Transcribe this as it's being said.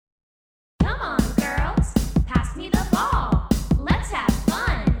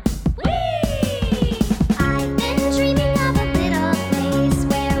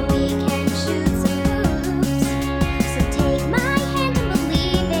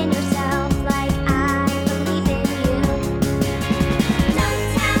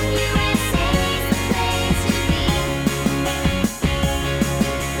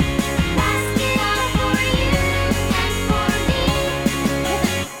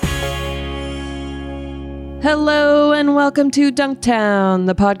Hello and welcome to Dunktown,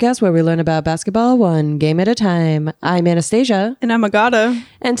 the podcast where we learn about basketball one game at a time. I'm Anastasia. And I'm Agata.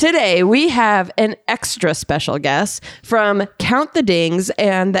 And today we have an extra special guest from Count the Dings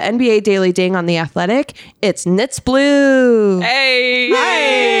and the NBA Daily Ding on The Athletic. It's Nitz Blue. Hey.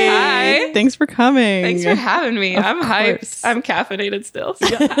 Hi. Thanks for coming. Thanks for having me. I'm hyped. course. I'm caffeinated still.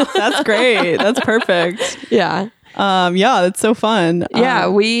 That's great. That's perfect. Yeah. Yeah, that's so fun. Yeah,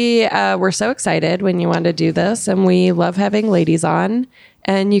 we were so excited when you wanted to do this, and we love having ladies on.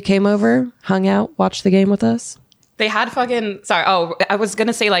 And you came over, hung out, watched the game with us. They had sorry. Oh, I was going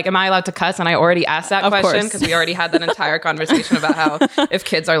to say, like, am I allowed to cuss? And I already asked that Of question course. because we already had that entire conversation about how if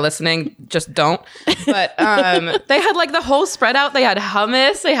kids are listening, just don't. But they had like the whole spread out. They had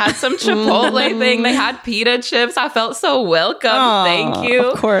hummus. They had some Chipotle thing. They had pita chips. I felt so welcome. Aw, Thank you.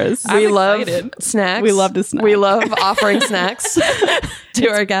 Of course. I'm We love excited. snacks. We love to snack. We love offering snacks to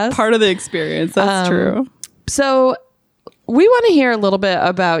our guests. Part of the experience. That's true. So we want to hear a little bit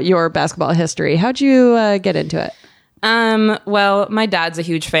about your basketball history. How'd you get into it? Well, my dad's a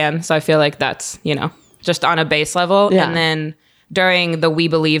huge fan, so I feel like that's, just on a base level. Yeah. And then during the We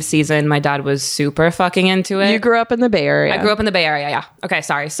Believe season, my dad was super fucking into it. You grew up in the Bay Area. I grew up in the Bay Area, yeah. Okay,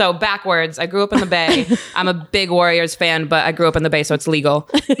 sorry. So backwards, I grew up in the Bay. I'm a big Warriors fan, but I grew up in the Bay, so it's legal.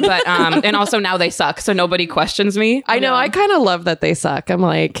 But and also now they suck, so nobody questions me. I know. I kind of love that they suck. I'm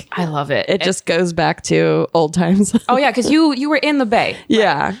like, I love it. it just goes back to old times. Oh yeah, because you were in the Bay.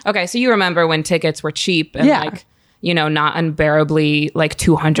 Yeah. Okay, so you remember when tickets were cheap and Yeah. like not unbearably like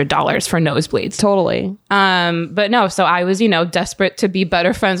 $200 for nosebleeds. Totally. But no, so I was, desperate to be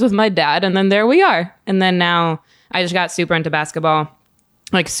better friends with my dad. And then there we are. And then now I just got super into basketball,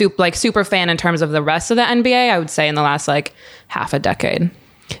 like super fan in terms of the rest of the NBA. I would say in the last like half a decade.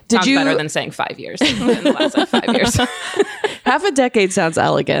 Sounds better than saying 5 years in the last like 5 years. Half a decade sounds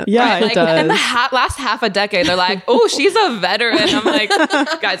elegant. Yeah, it Like does. in the last half a decade, they're like, oh, she's a veteran. I'm like,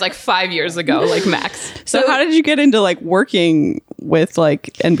 guys, like 5 years ago, like max. So how did you get into like working with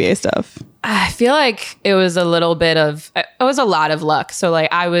like NBA stuff? I feel like it was a lot of luck. So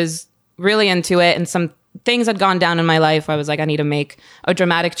like I was really into it and some things had gone down in my life. I was like, I need to make a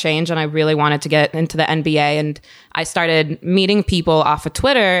dramatic change and I really wanted to get into the NBA. And I started meeting people off of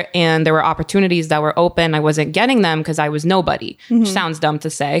Twitter and there were opportunities that were open. I wasn't getting them because I was nobody, which sounds dumb to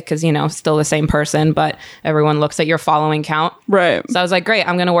say because, still the same person, but everyone looks at your following count. Right. So I was like, great,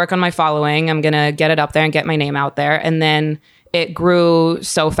 I'm going to work on my following. I'm going to get it up there and get my name out there. And then it grew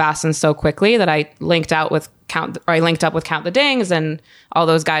so fast and so quickly that I linked up with Count the Dings and all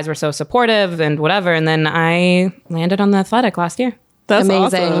those guys were so supportive and whatever. And then I landed on The Athletic last year. That's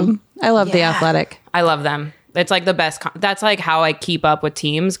Amazing. awesome. I love The Athletic. I love them. It's like the best. That's like how I keep up with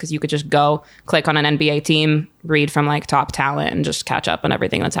teams because you could just go click on an NBA team, read from like top talent and just catch up on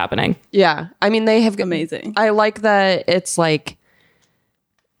everything that's happening. Yeah. I mean, they have Amazing. I like that it's like,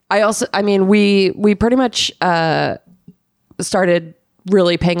 we pretty much started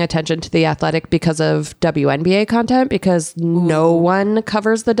really paying attention to The Athletic because of WNBA content because no one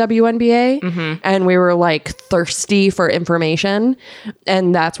covers the WNBA and we were like thirsty for information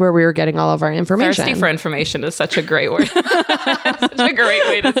and that's where we were getting all of our information. Thirsty for information is such a great word. Such a great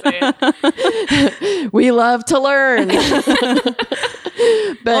way to say it. We love to learn.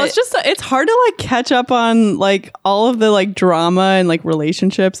 Well, it's hard to like catch up on like all of the like drama and like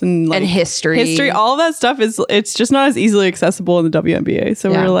relationships and like And history. all of that stuff it's just not as easily accessible in the WNBA.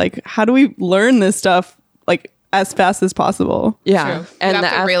 So Yeah. we're like, how do we learn this stuff like as fast as possible? Yeah. You And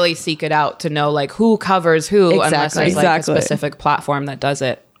have to really seek it out to know like who covers who unless there's like a Exactly. specific platform that does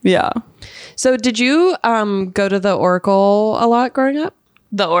it. Yeah. So did you go to the Oracle a lot growing up?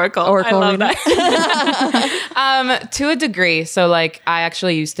 The Oracle. Oracle I love Arena. that. To a degree. So like I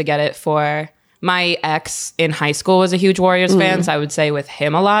actually used to get it for my ex in high school was a huge Warriors fan. So I would say with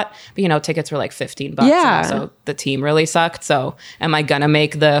him a lot, but tickets were like $15. Yeah. So the team really sucked. So am I going to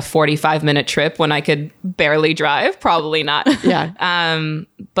make the 45-minute trip when I could barely drive? Probably not. Yeah.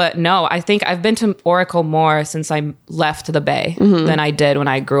 But no, I think I've been to Oracle more since I left the Bay than I did when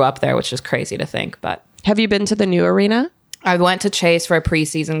I grew up there, which is crazy to think, but Have you been to the new arena? I went to Chase for a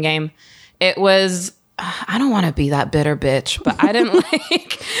preseason game. It was, I don't want to be that bitter bitch, but I didn't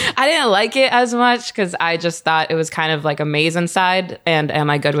like it as much because I just thought it was kind of like a maze inside. And am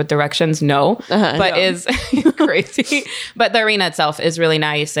I good with directions? No, but is crazy. But the arena itself is really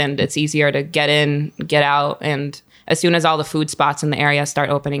nice and it's easier to get in, get out. And as soon as all the food spots in the area start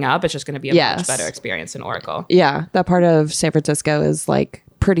opening up, it's just going to be a much better experience in Oracle. Yeah. That part of San Francisco is like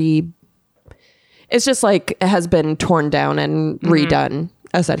pretty, it's just like it has been torn down and redone.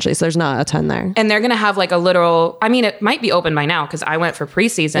 essentially. So there's not a ton there. And they're going to have like a literal, I mean, it might be open by now because I went for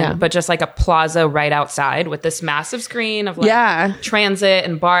preseason, but just like a plaza right outside with this massive screen of like Transit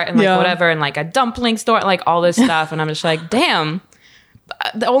and BART and like whatever, and like a dumpling store, like all this stuff. And I'm just like, damn.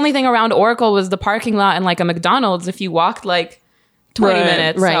 The only thing around Oracle was the parking lot and like a McDonald's if you walked like 20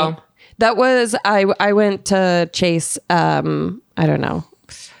 minutes. Right. So. That was, I went to Chase, I don't know,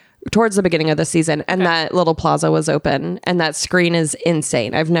 towards the beginning of the season, and that little plaza was open, and that screen is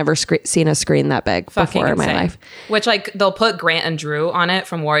insane. I've never seen a screen that big before in my life. Which, like, they'll put Grant and Drew on it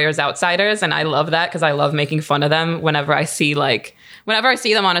from Warriors Outsiders, and I love that because I love making fun of them whenever I see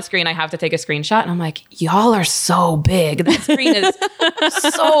them on a screen. I have to take a screenshot, and I'm like, y'all are so big. That screen is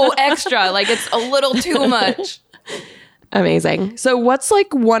so extra. Like, it's a little too much. Amazing. So what's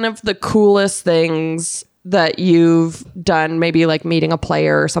like one of the coolest things that you've done, maybe like meeting a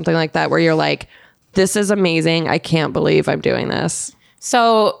player or something like that, where you're like, this is amazing. I can't believe I'm doing this.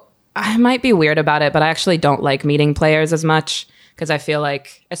 So I might be weird about it, but I actually don't like meeting players as much because I feel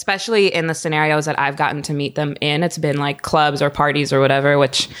like, especially in the scenarios that I've gotten to meet them in, it's been like clubs or parties or whatever,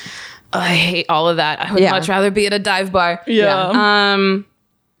 which I hate all of that. I would much rather be at a dive bar. Yeah.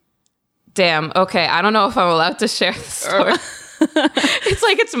 Damn. Okay. I don't know if I'm allowed to share the story. It's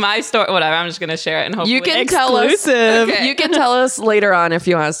like it's my story. Whatever. I'm just gonna share it and hopefully you can tell us. Okay. You can tell us later on if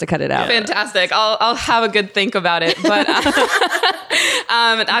you want us to cut it out. Fantastic. I'll have a good think about it. But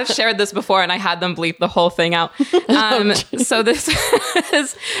I've shared this before, and I had them bleep the whole thing out. So this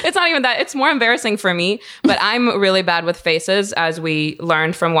is, it's not even that. It's more embarrassing for me. But I'm really bad with faces, as we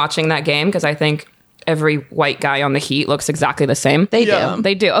learned from watching that game, because I think every white guy on the Heat looks exactly the same. They do.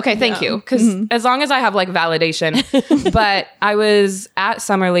 They do. Okay, thank you. Because as long as I have like validation. But I was at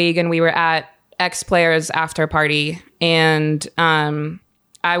Summer League and we were at X Players after party, and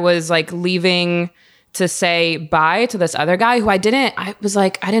I was like leaving to say bye to this other guy who I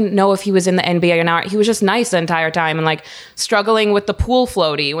didn't know if he was in the NBA or not. He was just nice the entire time and like struggling with the pool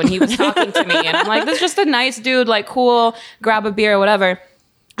floaty when he was talking to me. And I'm like, this is just a nice dude, like cool, grab a beer or whatever.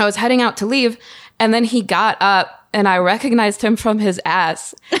 I was heading out to leave. And then he got up, and I recognized him from his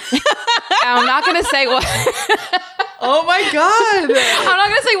ass. I'm not going to say what... Oh my God. I'm not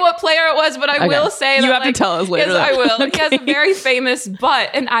going to say what player it was, but I will say... You that, have to tell us later. Yes, I will. He has a very famous butt,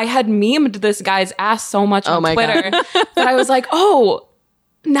 and I had memed this guy's ass so much on Twitter that I was like, oh,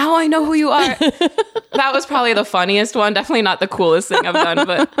 now I know who you are. That was probably the funniest one. Definitely not the coolest thing I've done,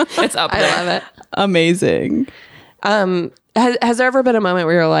 but it's up there. I love it. Amazing. Has there ever been a moment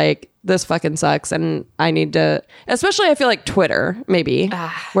where you're like, this fucking sucks and I need to, especially I feel like Twitter, maybe,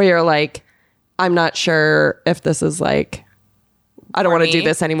 where you're like, I'm not sure if this is like, I don't want to do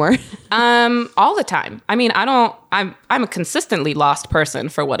this anymore. All the time. I mean, I'm a consistently lost person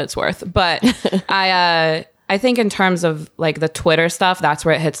for what it's worth, but I think in terms of like the Twitter stuff, that's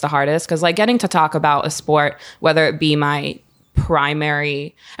where it hits the hardest. Cause like getting to talk about a sport, whether it be my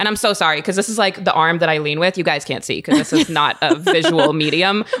primary, and I'm so sorry because this is like the arm that I lean with. You guys can't see because this is not a visual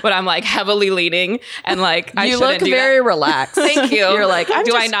medium, but I'm like heavily leaning and like I you look very relaxed. Thank you. You're like,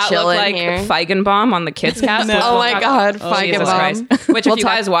 do I not look like Feigenbaum on the kids cast? No. Oh my God, Feigenbaum. Which if you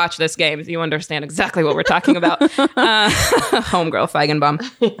guys watch this game, you understand exactly what we're talking about. Homegirl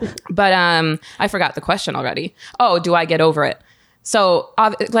Feigenbaum. But I forgot the question already. Oh, do I get over it? So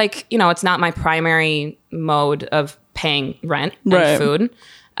like, you know, it's not my primary mode of paying rent and food.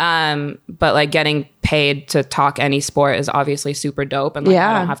 But like getting paid to talk any sport is obviously super dope. And like,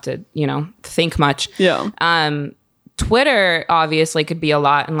 I don't have to, you know, think much. Yeah. Twitter obviously could be a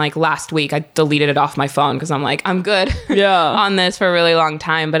lot. And like last week I deleted it off my phone because I'm like, I'm good on this for a really long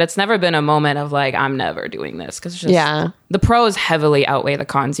time. But it's never been a moment of like, I'm never doing this. Because it's just the pros heavily outweigh the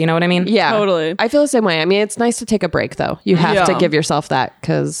cons. You know what I mean? Yeah. Totally. I feel the same way. I mean, it's nice to take a break though. You have to give yourself that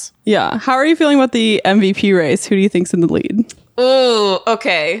because... Yeah. How are you feeling about the MVP race? Who do you think's in the lead? Ooh,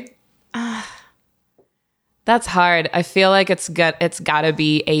 okay. That's hard. I feel like it's got to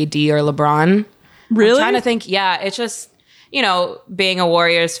be AD or LeBron. Really? I'm trying to think. Yeah, it's just, you know, being a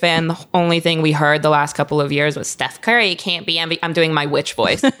Warriors fan, the only thing we heard the last couple of years was Steph Curry can't be MVP. I'm doing my witch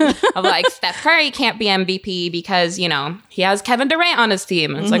voice. I'm like, Steph Curry can't be MVP because, you know, he has Kevin Durant on his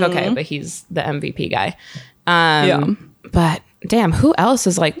team. And it's like, okay, but he's the MVP guy. But damn, who else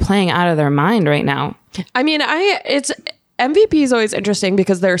is like playing out of their mind right now? I mean, it's MVP is always interesting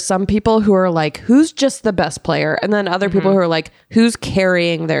because there are some people who are like, who's just the best player? And then other people who are like, who's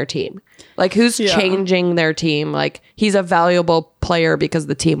carrying their team? Like, who's changing their team? Like, he's a valuable player because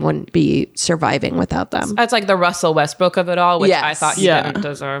the team wouldn't be surviving without them. That's like the Russell Westbrook of it all, which Yes. I thought he didn't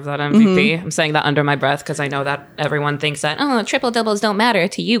deserve that MVP. I'm saying that under my breath because I know that everyone thinks that, oh, triple doubles don't matter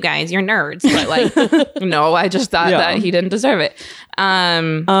to you guys. You're nerds. But like, no, I just thought that he didn't deserve it.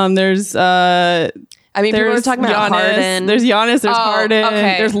 There's I mean, people are talking about Giannis. Harden. There's Giannis. There's Harden.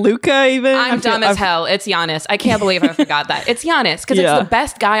 okay. There's Luka. Even I'm dumb as hell. It's Giannis. I can't believe I forgot that. It's Giannis because it's the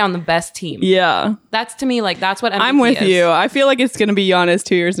best guy on the best team. Yeah, That's to me like that's what MVP I'm with is. you. I feel like it's gonna be Giannis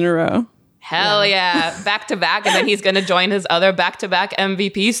 2 years in a row. Hell yeah. Back to back. And then he's going to join his other back to back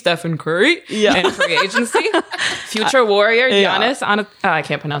MVP, Stephen Curry, in free agency. Future Warrior, Giannis. I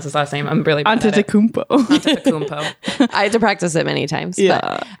can't pronounce his last name. I'm really bad at it. Antetokounmpo. I had to practice it many times. Yeah.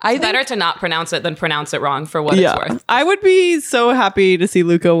 But I think Better to not pronounce it than pronounce it wrong for what it's worth. I would be so happy to see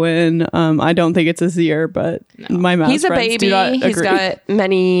Luka win. I don't think it's this year, but my Mavs he's a friends do baby. not He's agree. got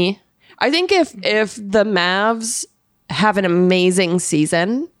many. I think if the Mavs have an amazing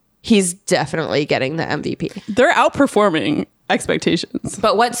season, he's definitely getting the MVP. They're outperforming expectations.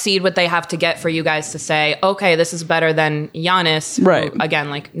 But what seed would they have to get for you guys to say, okay, this is better than Giannis? Who, Right.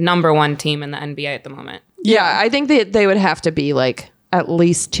 again, like number one team in the NBA at the moment. Yeah, I think that they would have to be like at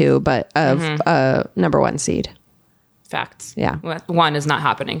least 2, but of number 1 seed. Facts. Yeah. One is not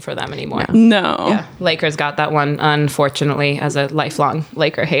happening for them anymore. No. Yeah. Lakers got that one, unfortunately, as a lifelong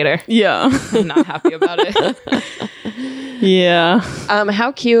Laker hater. Yeah. I'm not happy about it. Yeah.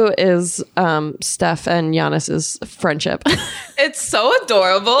 How cute is Steph and Giannis's friendship? It's so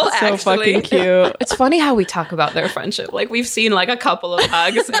adorable, So actually. fucking cute. It's funny how we talk about their friendship. Like, we've seen like a couple of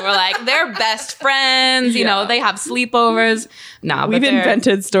hugs and we're like, they're best friends. You know, they have sleepovers. Nah, We've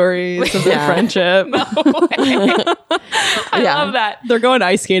invented stories of their friendship. I love that. They're going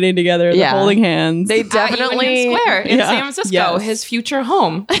ice skating together. They're holding hands. They At definitely Union Square in Yeah. San Francisco, Yes. his future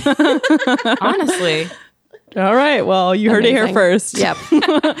home. Honestly, All right. Well, you heard it here Amazing. first. Yep.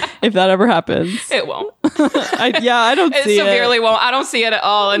 If that ever happens. it won't. I don't It see severely it. won't. I don't see it at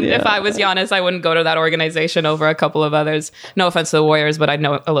all. And if I was Giannis, I wouldn't go to that organization over a couple of others. No offense to the Warriors, but I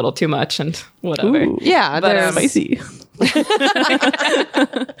know a little too much and whatever. Ooh. Yeah, But, there's Spicy.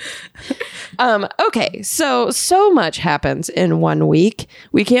 okay, so much happens in 1 week.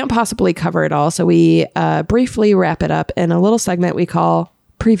 We can't possibly cover it all, so we briefly wrap it up in a little segment we call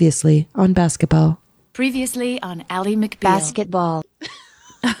Previously on Basketball. Previously on Ally McBeal. Basketball.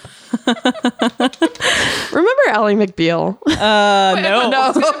 Remember Ally McBeal? No.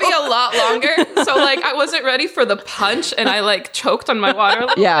 It's gonna be a lot longer. So like I wasn't ready for the punch and I like choked on my water.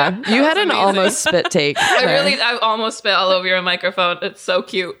 Yeah, you had an amazing. almost spit take. I almost spit all over your microphone. It's so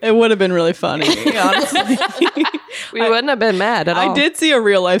cute. It would have been really funny, honestly. We wouldn't have been mad at all. I did see a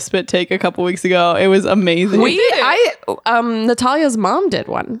real life spit take a couple weeks ago. It was amazing. Natalia's mom did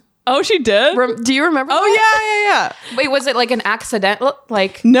one. Oh, she did? Do you remember? Oh, that? yeah. Wait, was it like an accidental?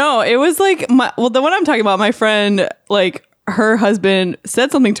 Like No, it was like the one I'm talking about, my friend, like her husband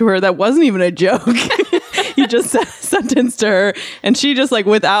said something to her that wasn't even a joke. He just said a sentence to her and she just like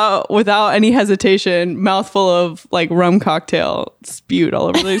without any hesitation, mouthful of like rum cocktail spewed all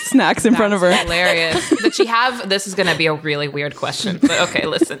over the snacks in front of her. hilarious. Did she have? This is gonna be a really weird question, but okay,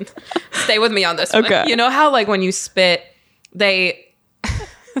 listen, stay with me on this one. Okay. You know how like when you spit, they.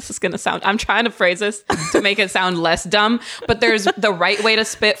 This is going to sound, I'm trying to phrase this to make it sound less dumb, but there's the right way to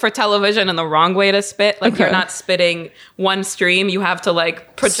spit for television and the wrong way to spit. Like you're not spitting one stream. You have to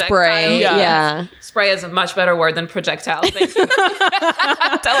like projectile. Spray. Yeah. Spray is a much better word than projectile. Thank you.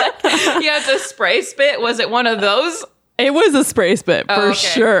 You have to spray spit. Was it one of those? It was a spray spit for okay.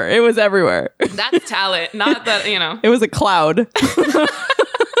 sure. It was everywhere. That's talent. Not that, you know. It was a cloud.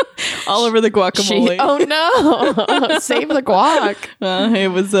 All over the guacamole. Oh no! Save the guac.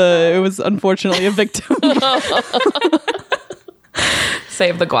 It was unfortunately a victim.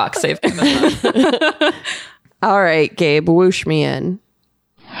 Save the guac. Save Amazon. All right, Gabe, whoosh me in.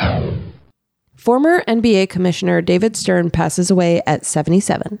 Former NBA Commissioner David Stern passes away at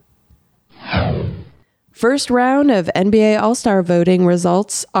 77. First round of NBA All-Star voting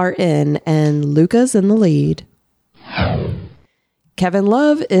results are in, and Luka's in the lead. Kevin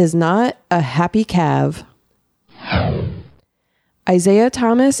Love is not a happy Cav. Isaiah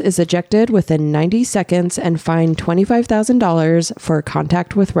Thomas is ejected within 90 seconds and fined $25,000 for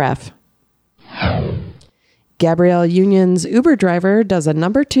contact with ref. Gabrielle Union's Uber driver does a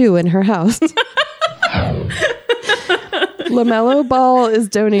number 2 in her house. LaMelo Ball is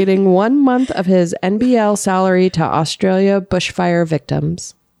donating 1 month of his NBL salary to Australia bushfire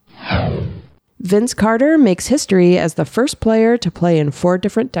victims. Vince Carter makes history as the first player to play in 4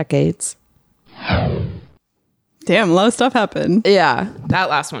 different decades. Damn, a lot of stuff happened. Yeah. That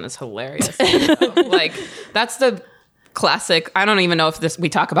last one is hilarious. Like, that's the classic. I don't even know if we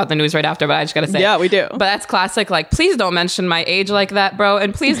talk about the news right after, but I just gotta say, Yeah, we do. But that's classic. Like, please don't mention my age like that, bro,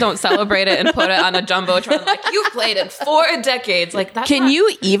 and please don't celebrate it and put it on a jumbotron. Like, you've played it 4 decades. Like, that's Can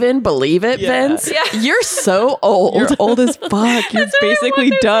you even believe it, Yeah. Vince? Yeah. You're so old. You're old as fuck. You're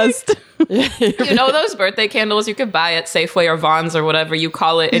basically dust. You know those birthday candles you could buy at Safeway or Vons or whatever you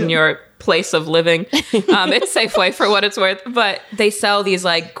call it in your place of living? It's Safeway for what it's worth, but they sell these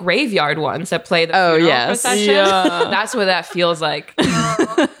like graveyard ones that play the funeral procession. Yeah. That's what that feels like.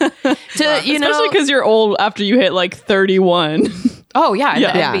 Especially because you're old after you hit like 31. Oh yeah, in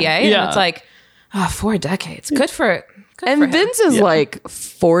Yeah. the Yeah. NBA, Yeah. and it's like 4 decades. Good for And him. Vince is like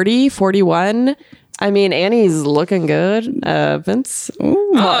 40, 41. I mean, Annie's looking good. Vince,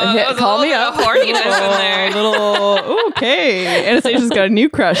 call me up. Horniness in there. Okay. Anastasia's got a new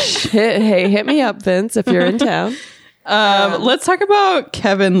crush. Hit me up, Vince, if you're in town. Let's talk about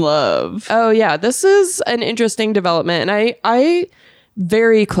Kevin Love. Oh yeah, this is an interesting development, and I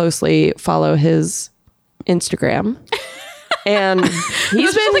very closely follow his Instagram, and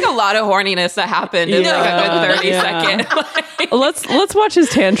There's just like a lot of horniness that happened in like a good 30 second. Let's watch his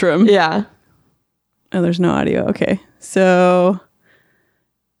tantrum. yeah. Oh, there's no audio. Okay. So,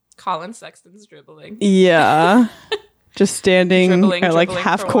 Colin Sexton's dribbling. yeah. Just standing Dribbling at like for a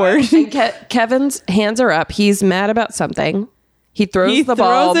half while. court. And Kevin's hands are up. He's mad about something. He throws the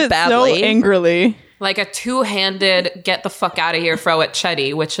ball it badly. so angrily. Like a 2-handed get the fuck out of here throw at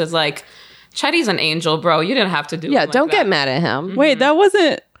Chetty, which is like, Chetty's an angel, bro. You didn't have to do it. Yeah, like don't that. get mad at him. Wait, that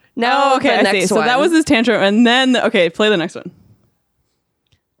wasn't. No, Oh, okay. the I see. next So that one. was his tantrum, and then okay, play the next one.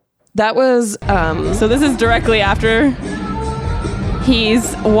 That was So this is directly after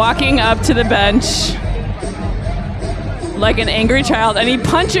he's walking up to the bench like an angry child, and he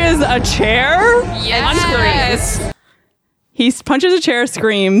punches a chair. Yes. He punches a chair,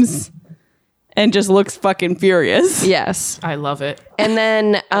 screams, and just looks fucking furious. yes. I love it. And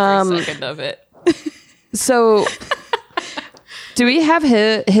then Every second of it. so do we have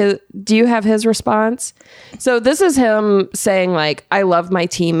his do you have his response? So this is him saying like, I love my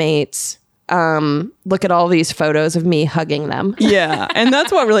teammates. Look at all these photos of me hugging them. Yeah, and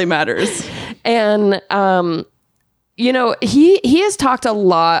that's what really matters. And you know, he has talked a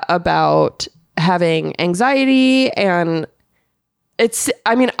lot about having anxiety, and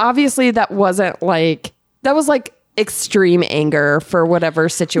I mean, obviously that was like extreme anger for whatever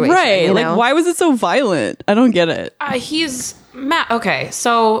situation. Right. you Like, know? why was it so violent? I don't get it. He's mad. Okay,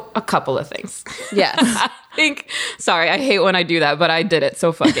 so a couple of things. Yes. Sorry, I hate when I do that, but I did it,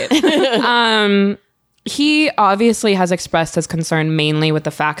 so fuck it. He obviously has expressed his concern mainly with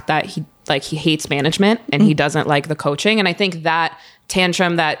the fact that he hates management and he doesn't like the coaching. And I think that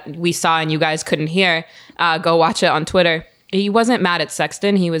tantrum that we saw and you guys couldn't hear, go watch it on Twitter. He wasn't mad at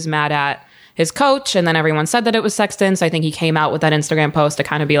Sexton. He was mad at his coach, and then everyone said that it was Sexton. So I think he came out with that Instagram post to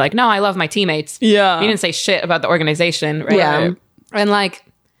kind of be like, no, I love my teammates. Yeah. He didn't say shit about the organization, right? Yeah. And like,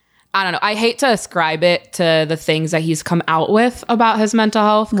 I don't know. I hate to ascribe it to the things that he's come out with about his mental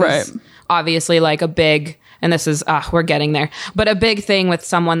health. 'Cause Right. obviously, like a big, and this is, we're getting there, but a big thing with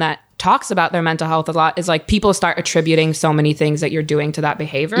someone that talks about their mental health a lot is like people start attributing so many things that you're doing to that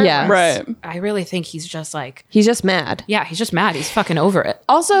behavior. Yeah. Whereas Right. I really think he's just like, He's just mad. yeah, he's just mad. He's fucking over it.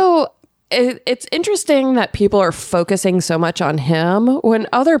 Also, it's interesting that people are focusing so much on him when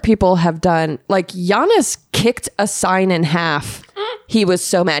other people have done, like Giannis kicked a sign in half. He was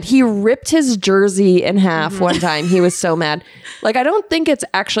so mad. He ripped his jersey in half one time. He was so mad. Like, I don't think it's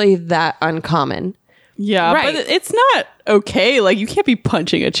actually that uncommon. Yeah, Right. but it's not okay. Like, you can't be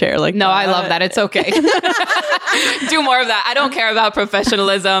punching a chair like No, that. I love that. It's okay. Do more of that. I don't care about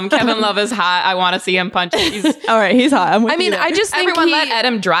professionalism. Kevin Love is hot. I want to see him punch. All right, he's hot. I'm with I mean, you there. I just think Everyone let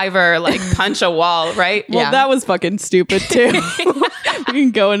Adam Driver like punch a wall, right? Well, Yeah. that was fucking stupid too. We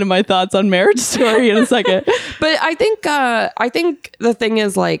can go into my thoughts on Marriage Story in a second. But I think the thing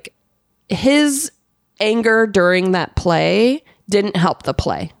is, like, his anger during that play didn't help the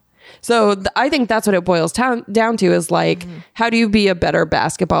play. So I think that's what it boils down to is like, how do you be a better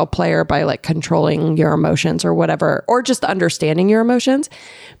basketball player by like controlling your emotions or whatever, or just understanding your emotions?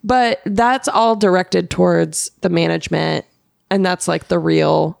 But that's all directed towards the management. And that's like the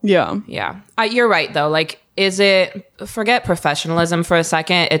real. Yeah. Yeah. You're right, though. Like, forget professionalism for a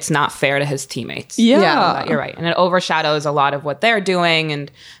second. It's not fair to his teammates. Yeah. You're right. And it overshadows a lot of what they're doing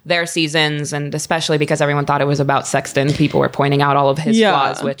and their seasons. And especially because everyone thought it was about Sexton, people were pointing out all of his Yeah.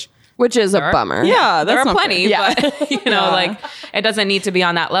 flaws, which which is a bummer. Yeah, There that's are not plenty, fair. but like it doesn't need to be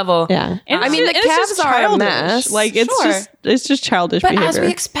on that level. Yeah. And I mean, the it's just Cavs are a childish. mess. Like it's just childish But behavior. as we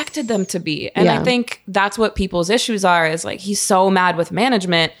expected them to be. And Yeah. I think that's what people's issues are, is like, he's so mad with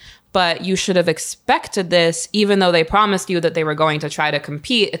management, but you should have expected this, even though they promised you that they were going to try to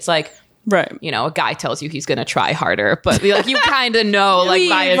compete. It's like, right. you know, a guy tells you he's going to try harder, but like you kind of know, like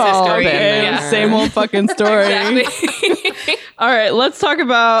by his all history. been there. Yeah. Same old fucking story. Exactly. All right, let's talk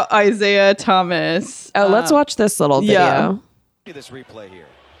about Isaiah Thomas. Oh, let's watch this little video. yeah. Look at this replay here.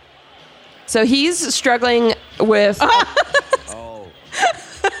 So he's struggling with. Oh,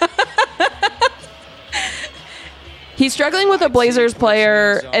 He's struggling with a Blazers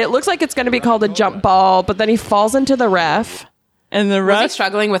player. It looks like it's going to be called a jump ball, but then he falls into the ref. And the Was he rest.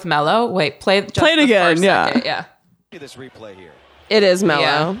 struggling with Melo? Wait, play Play it again, yeah. Yeah. look at this replay here. It is Melo.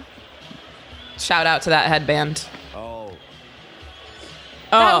 Yeah. Shout out to that headband. Oh,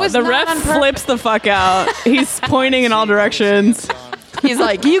 That Oh, was the not ref on purpose. flips the fuck out. He's pointing in all directions. He's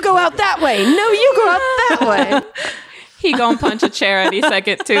like, you go out that way. No, you go out that way. He gonna punch a chair any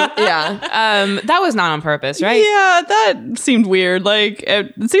second too. Yeah. That was not on purpose, right? Yeah, that seemed weird. Like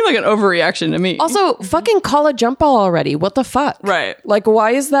it seemed like an overreaction to me. Also, fucking call a jump ball already. What the fuck? Right. Like,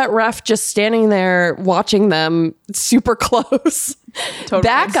 why is that ref just standing there watching them super close? Totally.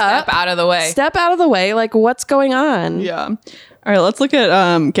 Back up. Step out of the way. Step out of the way. Like, what's going on? Yeah. All right, let's look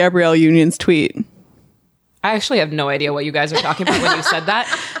at Gabrielle Union's tweet. I actually have no idea what you guys are talking about when you said that.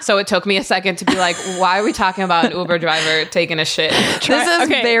 So it took me a second to be like, why are we talking about an Uber driver taking a shit? This is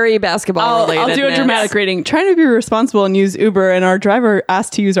okay. very basketball related. I'll do a dramatic rating. Trying to be responsible and use Uber, and our driver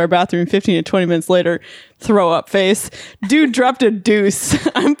asked to use our bathroom 15 to 20 minutes later. Throw up face. Dude dropped a deuce.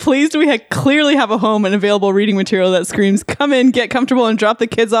 I'm pleased we clearly have a home and available reading material that screams, come in, get comfortable, and drop the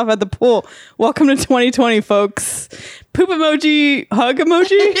kids off at the pool. Welcome to 2020, folks. Poop emoji, hug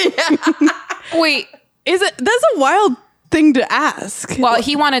emoji. Wait. That's a wild thing to ask. Well,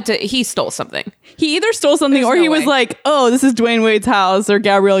 he stole something. He either stole something There's or no he was way. like, oh, this is Dwayne Wade's house or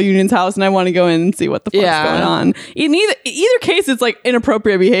Gabrielle Union's house, and I want to go in and see what the fuck's Yeah. going on. In either case, it's like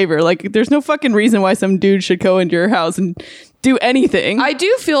inappropriate behavior. Like, there's no fucking reason why some dude should go into your house and do anything. I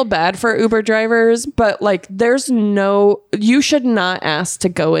do feel bad for Uber drivers, but like, you should not ask to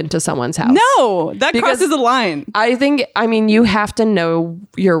go into someone's house. No, that Because- crosses a line. I mean, you have to know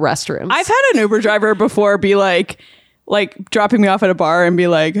your restrooms. I've had an Uber driver before be like dropping me off at a bar and be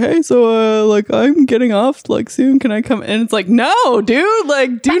like, hey, so like I'm getting off like soon. Can I come? And it's like, no, dude,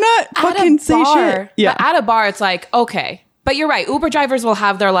 like do not fucking say shit. Yeah. But at a bar, it's like, okay. But you're right. Uber drivers will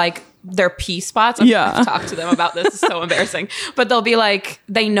have their pee spots. Yeah. I've talked to them about this. It's so embarrassing. But they'll be like,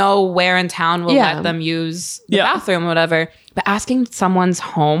 they know where in town will Yeah. let them use the Yeah. bathroom or whatever. But asking someone's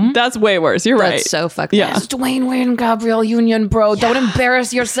home. That's way worse. You're right. That's so fucked Yeah. up. It's Dwayne Wade and Gabrielle Union, bro. Don't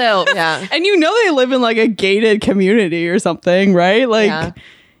embarrass yourself. Yeah. And you know they live in like a gated community or something, right? Like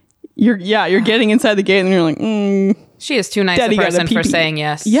Yeah. you're getting inside the gate and you're like, She is too nice Daddy a got a person for pee-pee. saying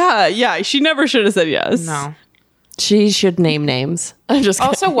yes. yeah. She never should have said yes. No. She should name names. I'm just kidding.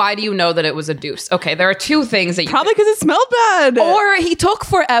 Also, why do you know that it was a deuce? Okay, there are two things that you Probably because it smelled bad. or he took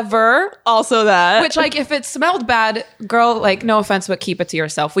forever. also that. Which, like, if it smelled bad, girl, like, no offense, but keep it to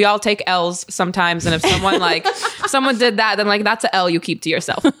yourself. We all take L's sometimes, and if someone did that, then like that's a L you keep to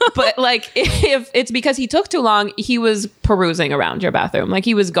yourself. But like, if it's because he took too long, he was perusing around your bathroom, like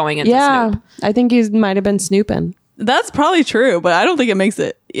he was going into Yeah. Snoop. I think he might have been snooping. That's probably true, but I don't think it makes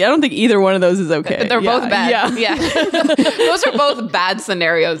it. I don't think either one of those is okay. They're both bad. Yeah. Those are both bad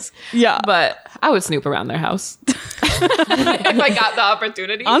scenarios. Yeah. But I would snoop around their house if I got the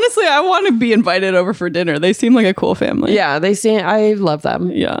opportunity. Honestly, I want to be invited over for dinner. They seem like a cool family. Yeah. I love them.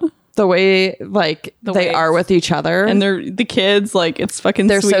 Yeah. The way like they way- are with each other. And they're the kids, like it's fucking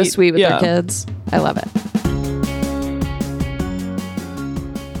They're sweet. so sweet with Yeah. their kids. I love it.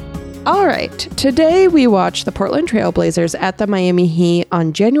 All right. Today we watch the Portland Trail Blazers at the Miami Heat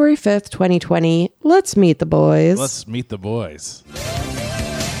on January 5th, 2020. Let's meet the boys. Let's meet the boys.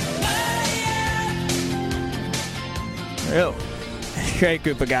 Real great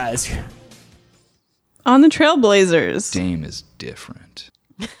group of guys. On the Trailblazers, Dame is different.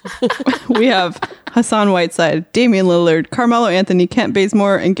 we have Hassan Whiteside, Damian Lillard, Carmelo Anthony, Kent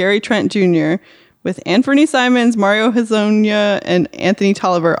Bazemore, and Gary Trent Jr., with Anthony Simons, Mario Hezonja, and Anthony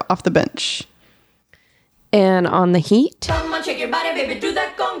Tolliver off the bench. And on the Heat,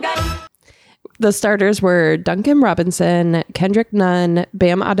 the starters were Duncan Robinson, Kendrick Nunn,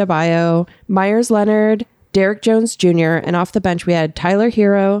 Bam Adebayo, Myers Leonard, Derek Jones Jr., and off the bench we had Tyler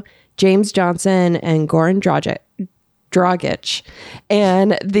Hero, James Johnson, and Goran Dragic.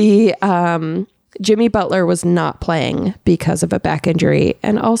 And the Jimmy Butler was not playing because of a back injury.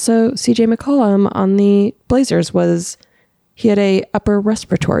 And also CJ McCollum on the Blazers he had a upper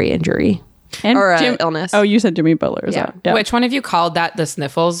respiratory injury. And or illness. Oh, you said Jimmy Butler. Yeah. Which one of you called that the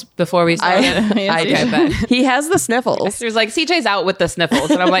sniffles before we started? I Okay, did. bet. He has the sniffles. He was like, CJ's out with the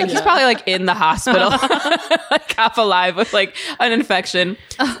sniffles. And I'm like, he's probably like in the hospital, like half alive with like an infection.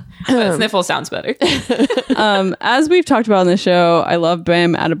 But sniffles sounds better. As we've talked about on the show, I love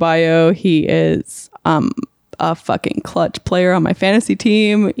Bam Adebayo. He is a fucking clutch player on my fantasy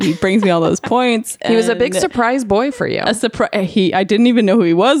team. He brings me all those points. He was a big and surprise boy for you. a surprise. I didn't even know who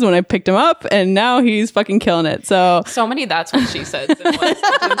he was when I picked him up, and now he's fucking killing it. So So many that's what she said in one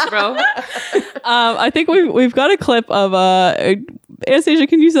sentence, bro. I think we've got a clip of Anastasia,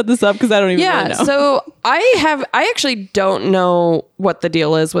 can you set this up? Because I don't even really know. So I actually don't know what the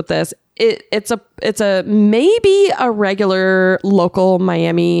deal is with this. It's a maybe a regular local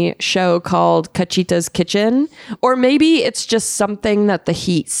Miami show called Cachita's Kitchen, or maybe it's just something that the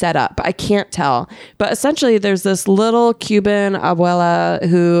Heat set up. I can't tell. But essentially there's this little Cuban abuela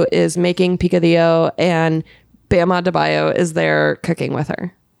who is making picadillo, and Bam Adebayo is there cooking with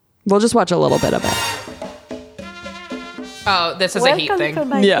her. We'll just watch a little bit of it. Oh, this is a Heat Welcome thing. to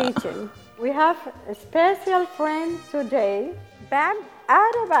my Yeah. kitchen. We have a special friend today, Bam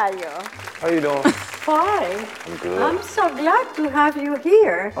Adebayo. How you doing? Fine. I'm good. I'm so glad to have you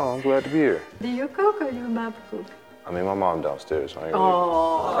here. Oh, I'm glad to be here. Do you cook or your mom cook? I mean, my mom downstairs. So I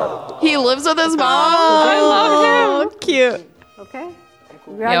ain't He lives with his mom. I love him. Cute. Okay?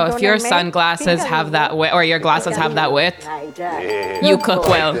 Yo, if your sunglasses have that width, or your glasses have that width, Like that. Yeah. you cook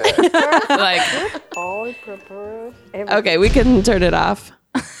well. Like, All prepared. Everything. Okay, we can turn it off.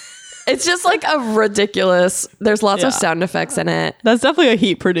 It's just like a ridiculous. There's lots of Yeah. sound effects in it. That's definitely a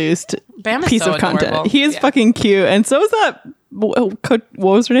Heat produced Bam is piece so of content. adorable. He is Yeah. fucking cute, and so is that. What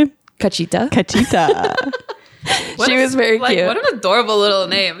was her name? Cachita. Cachita. what She a- was very like, cute. What an adorable little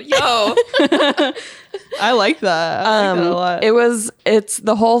name. Yo. I like that. I like that a lot.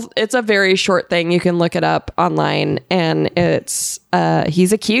 It's a very short thing. You can look it up online, and he's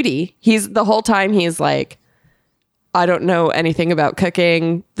a cutie. He's the whole time he's like, I don't know anything about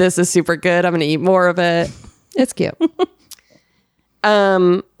cooking. This is super good. I'm going to eat more of it. It's cute.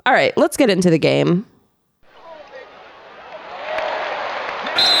 All right, let's get into the game.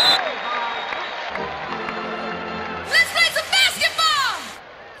 Let's play some basketball!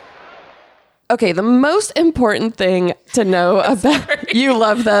 Okay, the most important thing to know about you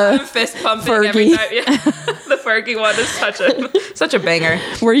love the Fist pumping Fergie. every time. Yeah. The Fergie one is such a banger.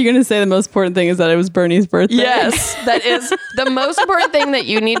 Were you going to say the most important thing is that it was Bernie's birthday? Yes, that is the most important thing that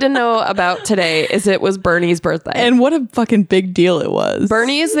you need to know about today is it was Bernie's birthday. And what a fucking big deal it was.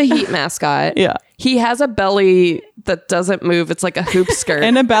 Bernie is the Heat mascot. Yeah. He has a belly that doesn't move. It's like a hoop skirt.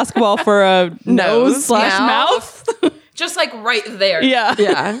 And a basketball for a nose Nose, slash mouth. Just like right there. Yeah.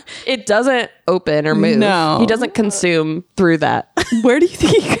 yeah. It doesn't open or move. No. He doesn't consume through that. Where do you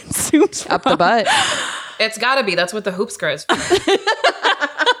think he consumes Up the butt. It's gotta be. That's what the hoop skirt is for. Yo,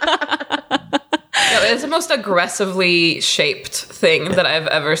 it's the most aggressively shaped thing that I've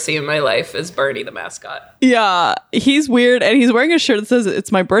ever seen in my life is Bernie the mascot. Yeah. He's weird. And he's wearing a shirt that says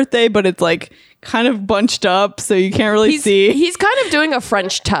it's my birthday, but it's like kind of bunched up. So you can't really see. He's kind of doing a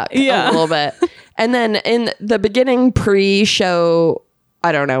French tuck Yeah. a little bit. And then in the beginning pre-show,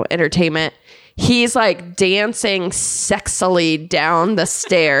 I don't know, entertainment, he's like dancing sexily down the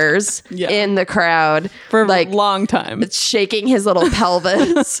stairs Yeah. in the crowd for like a long time. shaking his little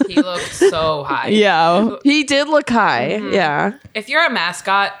pelvis. He looked so high. Yeah. He did look high. Yeah. If you're a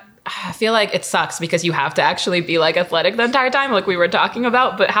mascot, I feel like it sucks because you have to actually be like athletic the entire time, like we were talking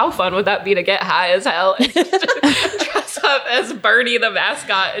about. But how fun would that be to get high as hell and just dress up as Bernie the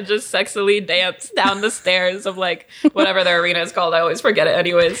mascot and just sexily dance down the stairs of like whatever their arena is called? I always forget it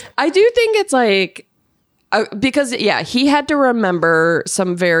anyways. I do think it's like because he had to remember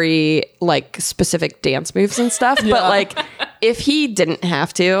some very like specific dance moves and stuff. But like if he didn't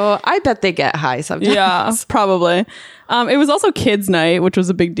have to, I bet they get high sometimes. Yeah, probably. It was also kids' night, which was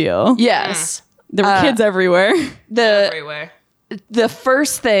a big deal. Yes. There were kids everywhere. Everywhere. The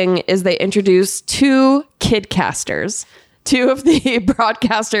first thing is they introduced two kid casters, two of the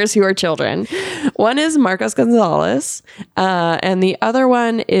broadcasters who are children. One is Marcos Gonzalez, and the other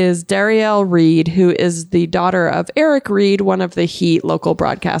one is Darielle Reed, who is the daughter of Eric Reed, one of the Heat local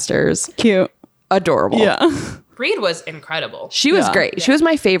broadcasters. Cute. Adorable. Yeah. Reed was incredible. She was great. She was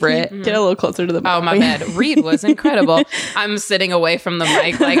my favorite. Get a little closer to the mic. Oh, my bad. Reed was incredible. I'm sitting away from the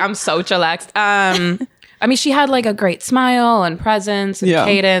mic. Like, I'm so chillaxed. I mean, she had like a great smile and presence and Yeah.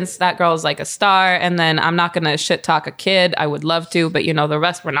 cadence. That girl's like a star. And then I'm not going to shit talk a kid. I would love to, but you know, the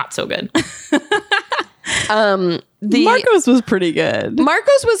rest were not so good. Marcos was pretty good.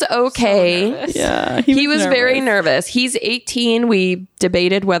 Marcos was okay. Yeah, he was very nervous. He's 18. We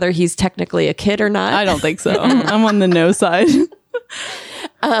debated whether he's technically a kid or not. I don't think so. I'm on the no side.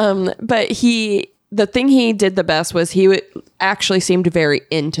 But the thing he did the best was he actually seemed very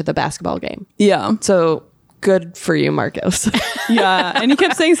into the basketball game. Yeah. So good for you, Marcos. Yeah. And he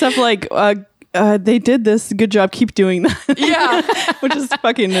kept saying stuff like, they did this. Good job. Keep doing that. Yeah. Which is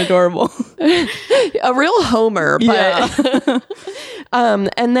fucking adorable. A real homer. But Yeah.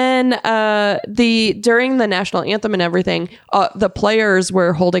 and then during the national anthem and everything, the players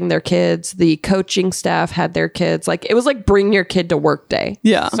were holding their kids. The coaching staff had their kids. Like, it was like bring your kid to work day.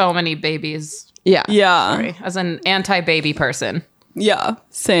 Yeah. So many babies. Yeah. Yeah. Sorry. As an anti-baby person. Yeah.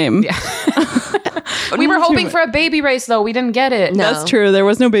 Same. Yeah. We were hoping for a baby race, though. We didn't get it. No. That's true. There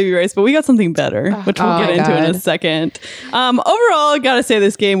was no baby race, but we got something better, which we'll get into in a second. Overall, I gotta say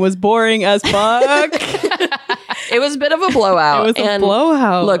this game was boring as fuck. It was a bit of a blowout. It was a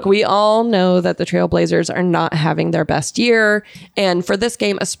blowout. Look, we all know that the Trailblazers are not having their best year. And for this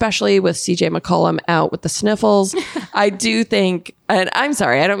game, especially with CJ McCollum out with the sniffles, I do think, and I'm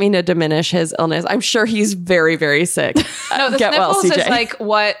sorry, I don't mean to diminish his illness. I'm sure he's very, very sick. No, the Get well, sniffles CJ. is like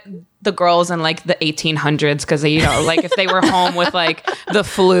what the girls in like the 1800s, because they, like if they were home with like the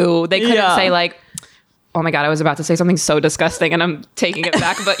flu, they couldn't say like, oh my God, I was about to say something so disgusting and I'm taking it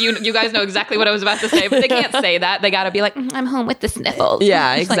back. But you guys know exactly what I was about to say, but they can't say that. They got to be like, I'm home with the sniffles.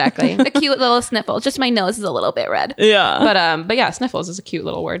 Yeah, exactly. Like, a cute little sniffle. Just my nose is a little bit red. Yeah. But yeah, sniffles is a cute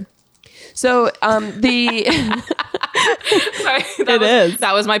little word. So Sorry,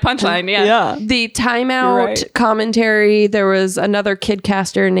 that was my punchline. Yeah. Yeah. the timeout You're right. commentary, there was another kid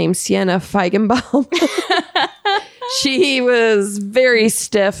caster named Sienna Feigenbaum. She was very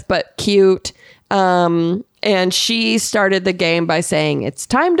stiff but cute. And she started the game by saying, "It's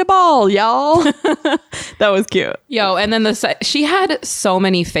time to ball, y'all." That was cute. Yo, and then she had so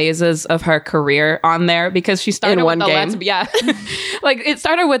many phases of her career on there, because she started In one with the game. like it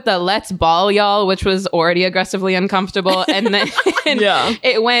started with the "Let's ball, y'all," which was already aggressively uncomfortable, and then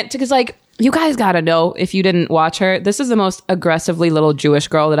it went to, because like, you guys gotta know, if you didn't watch her, this is the most aggressively little Jewish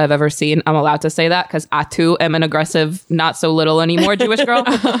girl that I've ever seen. I'm allowed to say that because I too am an aggressive, not so little anymore Jewish girl.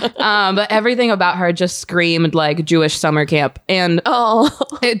 But everything about her just screamed like Jewish summer camp. And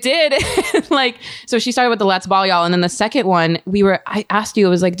it did. Like, so she started with the "Let's ball, y'all." And then the second one, I asked you, it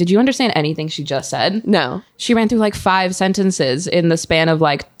was like, did you understand anything she just said? No. She ran through like 5 sentences in the span of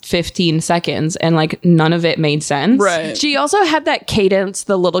like 15 seconds, and like none of it made sense. Right. She also had that cadence,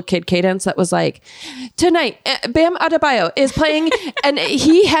 the little kid cadence that was like, tonight, Bam Adebayo is playing and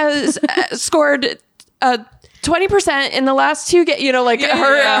he has scored 20% in the last 2 games.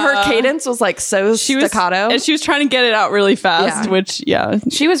 Her cadence was like so staccato. And she was trying to get it out really fast, which,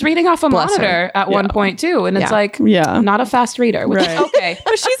 She was reading off a Bless monitor her. at one point too. And it's like, not a fast reader, which is okay.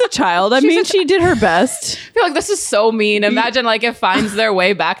 But she's a child. I mean, she did her best. I feel like this is so mean. Imagine like it finds their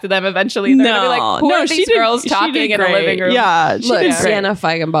way back to them eventually. They're gonna be like, who are these girls talking in a living room? Yeah. Look, Sienna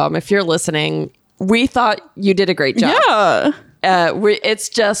Feigenbaum, if you're listening, we thought you did a great job. Yeah. It's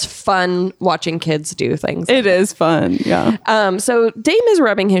just fun watching kids do things. It is fun. Yeah. So Dame is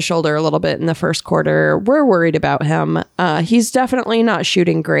rubbing his shoulder a little bit in the first quarter. We're worried about him. He's definitely not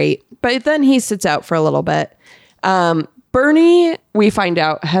shooting great, but then he sits out for a little bit. Bernie, we find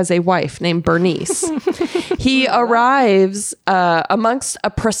out, has a wife named Bernice. He arrives amongst a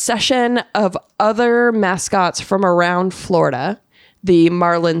procession of other mascots from around Florida. The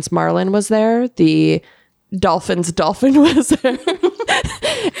Marlins Marlin was there. The Dolphins Dolphin was there.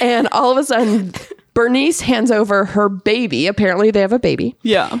 And all of a sudden, Bernice hands over her baby. Apparently they have a baby.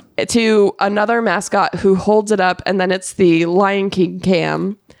 Yeah. To another mascot who holds it up, and then it's the Lion King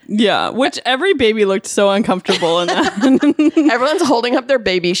cam. Yeah, which every baby looked so uncomfortable in that. Everyone's holding up their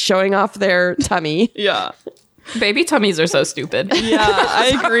baby, showing off their tummy. Yeah. Baby tummies are so stupid. Yeah,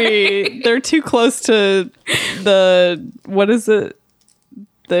 I agree. They're too close to what is it?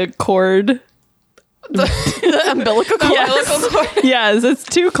 The cord. The umbilical cord. Yes. Yes, it's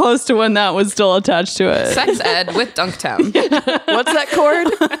too close to when that was still attached to it. Sex ed with Dunktown. What's that cord?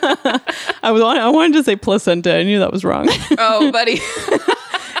 I wanted to say placenta. I knew that was wrong. Oh, buddy.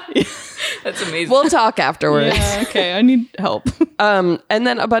 That's amazing. We'll talk afterwards. Yeah, okay, I need help. And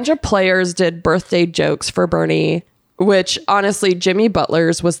then a bunch of players did birthday jokes for Bernie, which honestly, Jimmy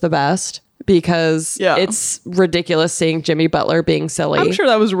Butler's was the best because it's ridiculous seeing Jimmy Butler being silly. I'm sure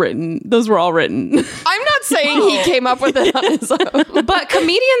that was written. Those were all written. I'm not saying he came up with it on his own. But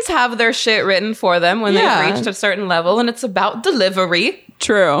comedians have their shit written for them when they've reached a certain level, and it's about delivery.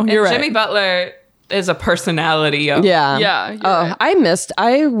 True, And you're right. Jimmy Butler, is a personality. Of, Yeah. Yeah, you're Oh,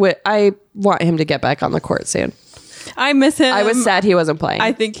 right. I want him to get back on the court soon. I miss him. I was sad he wasn't playing.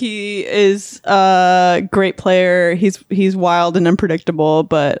 I think he is a great player. He's wild and unpredictable,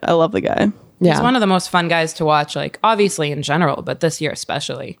 but I love the guy. yeah. He's one of the most fun guys to watch, like obviously in general, but this year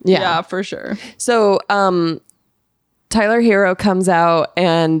especially. yeah. For sure. So, Tyler Hero comes out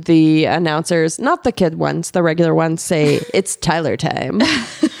and the announcers, not the kid ones, the regular ones, say it's Tyler time.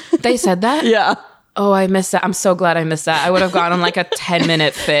 They said that? Yeah. Oh, I missed that. I'm so glad I missed that. I would have gone on like a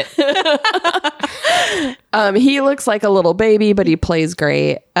 10-minute fit. He looks like a little baby, but he plays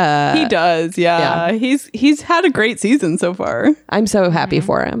great. He does. Yeah. He's had a great season so far. I'm so happy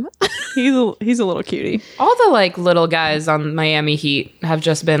for him. He's a little cutie. All the like little guys on Miami Heat have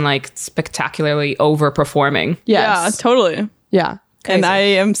just been like spectacularly overperforming. Yeah, Yes. totally. Yeah. And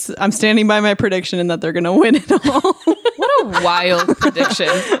I'm standing by my prediction in that they're going to win it all. What a wild prediction.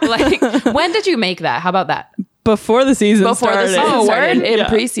 Like, when did you make that? How about that? Before the season Before the started. season Oh, started. word? In Yeah.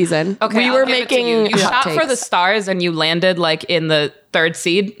 preseason. Okay, we I'll were give it to making you. You hot shot for the takes. stars and you landed like in the third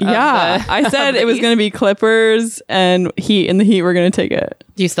seed. of Yeah, the- I said of the it was East. going to be Clippers and Heat, and the Heat were going to take it.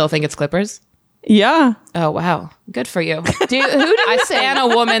 Do you still think it's Clippers? Yeah. Oh wow, good for you. Who do you I stand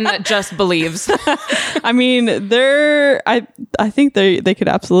a woman that just believes. I mean, I think they could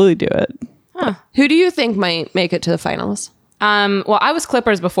absolutely do it. Who do you think might make it to the finals? Well, I was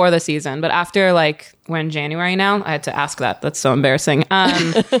Clippers before the season, but after like we're in January now, I had to ask that. That's so embarrassing.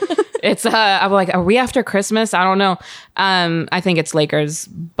 It's I'm like, are we after Christmas? I don't know. I think it's Lakers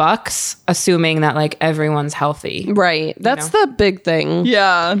Bucks, assuming that like everyone's healthy. Right. That's the big thing.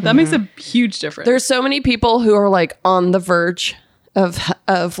 Yeah, that makes a huge difference. There's so many people who are like on the verge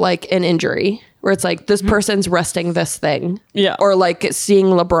of like an injury where it's like this person's resting this thing. Yeah. Or like seeing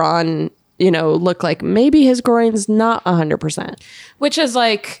LeBron, look like maybe his groin's not 100%. Which is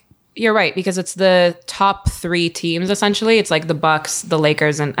like, you're right, because it's the top three teams essentially. It's like the Bucks, the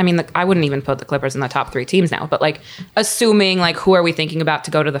Lakers, and I mean, I wouldn't even put the Clippers in the top three teams now, but like assuming like who are we thinking about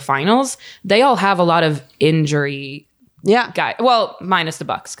to go to the finals, they all have a lot of injury Yeah. guy. Well, minus the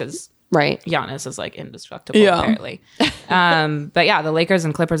Bucks because Right. Giannis is like indestructible Yeah. apparently. But yeah, the Lakers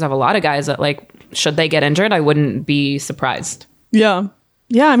and Clippers have a lot of guys that like, should they get injured, I wouldn't be surprised. Yeah.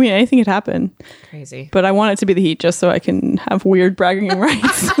 Yeah, I mean, anything could happen. Crazy. But I want it to be the Heat just so I can have weird bragging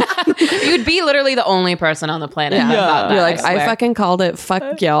rights. You'd be literally the only person on the planet. Yeah. who thought that, You're like, I swear. fucking called it.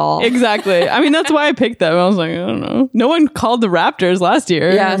 Fuck y'all. Exactly. I mean, that's why I picked them. I was like, I don't know. No one called the Raptors last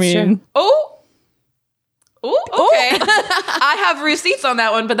year. Yeah, I it's mean, true. Oh, okay. I have receipts on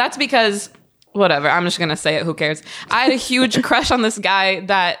that one, but that's because whatever. I'm just gonna say it. Who cares? I had a huge crush on this guy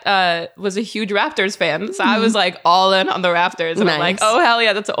that was a huge Raptors fan, so I was like all in on the Raptors, and I'm like, Nice. oh hell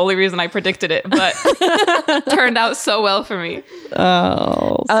yeah, that's the only reason I predicted it, but turned out so well for me.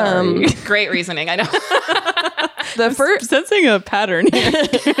 oh, sorry. Great reasoning, I know. The first Sensing a pattern here.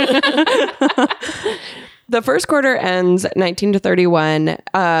 The first quarter ends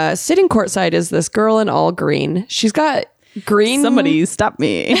 19-31. Sitting courtside is this girl in all green. She's got green. Somebody stop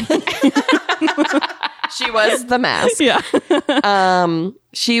me. She was the mask. Yeah.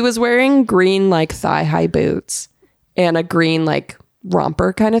 She was wearing green like thigh high boots and a green like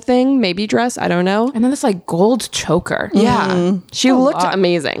romper kind of thing, maybe dress. I don't know. And then this like gold choker. Yeah, she looked lot.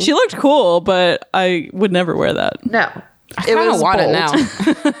 amazing. She looked cool, but I would never wear that. no, I kind of want it now.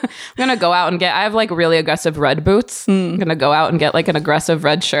 I'm gonna go out and get. I have like really aggressive red boots. I'm gonna go out and get like an aggressive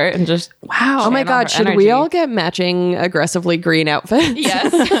red shirt and just Wow. Oh my channel her God. Should we energy. all get matching aggressively green outfits?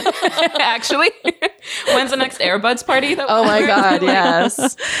 Yes, actually. When's the next Airbuds party? That Oh my God.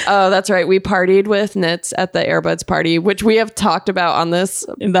 Yes. Oh, that's right. We partied with Knits at the Airbuds party, which we have talked about on this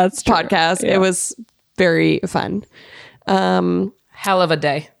And that's true. podcast. Yeah. It was very fun. Hell of a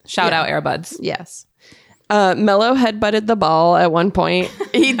day. Shout out Airbuds. Yes. Mello headbutted the ball at one point.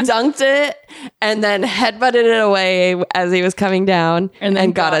 He dunked it and then headbutted it away as he was coming down and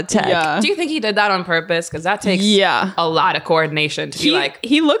then got a tech. Yeah. Do you think he did that on purpose? Because that takes Yeah. a lot of coordination to be like.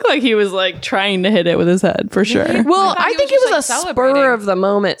 He looked like he was like trying to hit it with his head for sure. Well, thought I he think was it was just, a like, spur celebrating. of the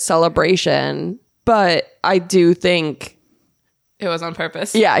moment celebration, but I do think, It was on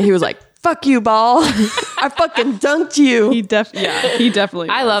purpose. yeah, he was like, fuck you, ball. I fucking dunked you. He definitely.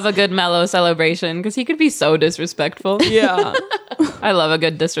 I love a good mellow celebration because he could be so disrespectful. Yeah. I love a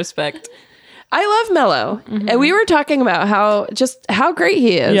good disrespect. I love Mello. And we were talking about how great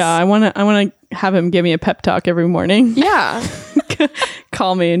he is. Yeah, I want to have him give me a pep talk every morning. Yeah.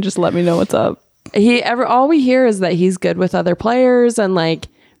 Call me and just let me know what's up. All we hear is that he's good with other players, and like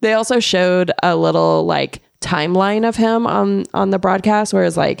they also showed a little like timeline of him on the broadcast where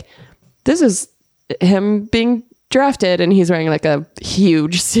it's like this is him being drafted and he's wearing like a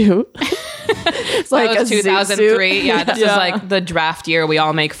huge suit. It's like That was a zoot 2003. suit. Yeah, this is like the draft year we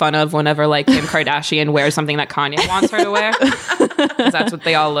all make fun of whenever like Kim Kardashian wears something that Kanye wants her to wear. 'Cause that's what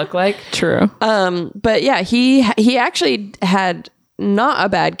they all look like. True. But yeah, he actually had not a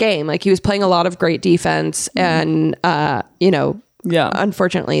bad game. Like he was playing a lot of great defense, and Yeah.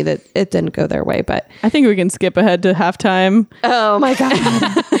 unfortunately that it didn't go their way. But I think we can skip ahead to halftime. oh my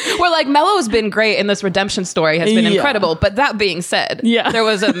god, We're like, Melo's been great and this redemption story has been Yeah. incredible. But that being said, there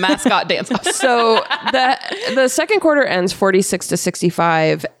was a mascot dance. so the second quarter ends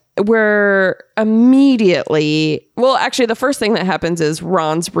 46-65. We're immediately, well, actually, the first thing that happens is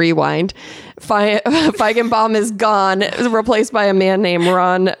Ron's rewind. Feigenbaum is gone, replaced by a man named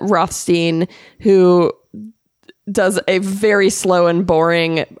Ron Rothstein, who does a very slow and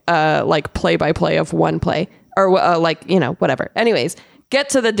boring, like play-by-play of one play, or whatever. Anyways, get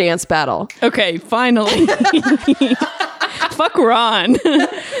to the dance battle. Okay, finally. Fuck Ron.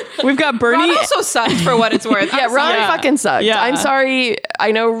 We've got Bernie. Ron also sucked for what it's worth. Yeah, Ron Yeah. fucking sucked. Yeah. I'm sorry.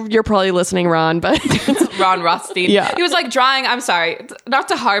 I know you're probably listening, Ron, but Ron Rothstein. Yeah. He was like drawing, I'm sorry, not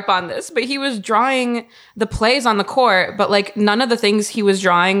to harp on this, but he was drawing the plays on the court, but like none of the things he was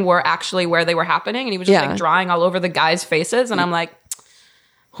drawing were actually where they were happening. And he was just like drawing all over the guys' faces. And I'm like,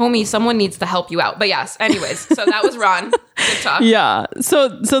 homie, someone needs to help you out. But yes, anyways, so that was Ron. Good talk. Yeah. So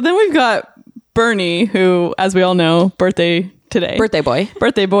then we've got Bernie, who, as we all know, birthday today. birthday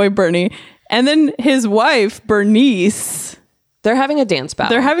boy. Bernie. And then his wife, Bernice. They're having a dance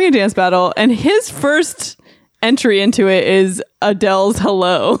battle. They're having a dance battle, and his first entry into it is Adele's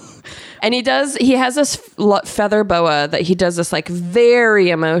Hello. And he has this feather boa that he does this like very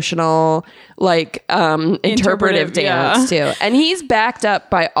emotional, like interpretive dance too. And he's backed up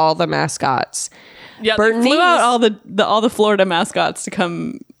by all the mascots. Yeah, they flew out all the Florida mascots to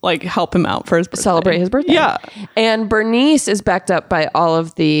come like help him out for his birthday. Celebrate his birthday. Yeah. And Bernice is backed up by all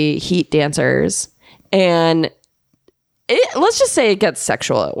of the Heat dancers. And let's just say it gets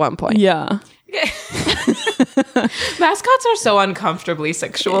sexual at one point. Yeah. Mascots are so uncomfortably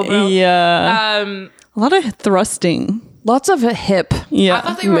sexual, bro. Yeah. A lot of thrusting. Lots of hip. Yeah. I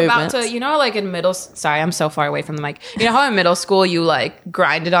thought they were about movements. to, like in sorry, I'm so far away from the mic. You know how in middle school you like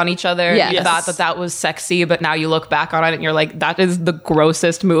grinded on each other? Yes. You thought that was sexy, but now you look back on it and you're like, that is the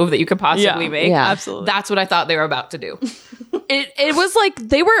grossest move that you could possibly make. Yeah. Absolutely. That's what I thought they were about to do. It was like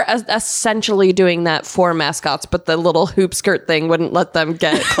they were essentially doing that for mascots, but the little hoop skirt thing wouldn't let them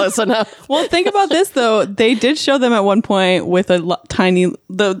get close enough. Well, think about this though. They did show them at one point with a tiny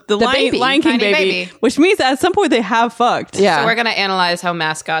the baby. Lion King Tiny baby, baby. which means at some point they have fucked. Yeah. So we're going to analyze how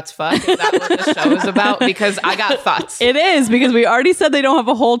mascots fuck. Is that what the show is about? Because I got thoughts. It is, because we already said they don't have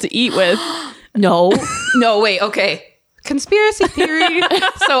a hole to eat with. No, wait, okay. Conspiracy theory.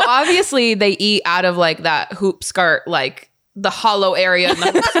 So obviously they eat out of like that hoop skirt, like the hollow area in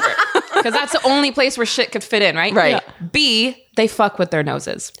the hoop skirt. Because that's the only place where shit could fit in, right? Right. Yeah. B, they fuck with their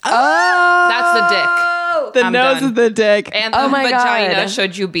noses. Oh, That's the dick. The I'm nose done. is the dick. And the Oh my vagina, God.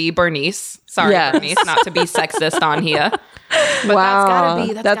 should you be Bernice. Sorry, Yes. Bernice, not to be sexist on here. But wow. that's gotta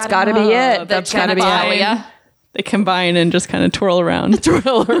be. That's gotta be it. That's gotta be it. genitalia. They combine and just kind of twirl around.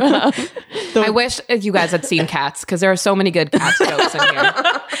 I wish you guys had seen Cats, because there are so many good Cats jokes in here.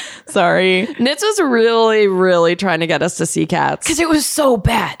 Sorry. Nitz was really, really trying to get us to see Cats. Because it was so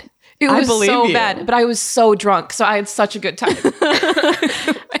bad. It I was believe so you. bad, but I was so drunk, so I had such a good time.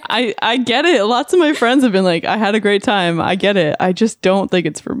 I get it. Lots of my friends have been like, I had a great time. I get it. I just don't think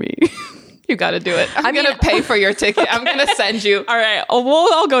it's for me. You got to do it. I'm going to pay for your ticket. I'm going to send you. All right.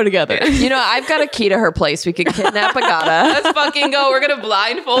 We'll all go together. You know, I've got a key to her place. We could kidnap Agata. Let's fucking go. We're going to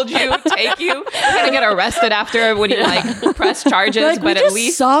blindfold you, take you. You're going to get arrested after when you like press charges, Like, we but at just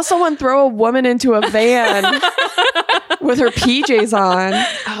least. saw someone throw a woman into a van with her PJs on.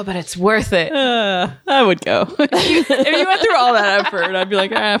 Oh, but it's worth it. I would go. If you went through all that effort, I'd be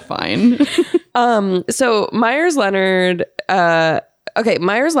like, fine. So Myers-Leonard,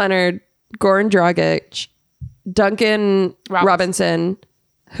 Myers-Leonard, Goran Dragic, Duncan Robinson,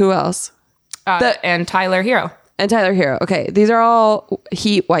 who else? And Tyler Hero. And Tyler Hero. Okay, these are all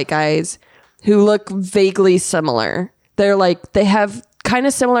Heat white guys who look vaguely similar. They're like, they have kind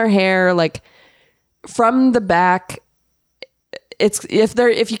of similar hair, like from the back. It's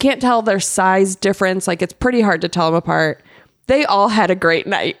if you can't tell their size difference, like it's pretty hard to tell them apart. They all had a great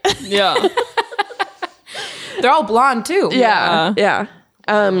night. Yeah. They're all blonde too. Yeah.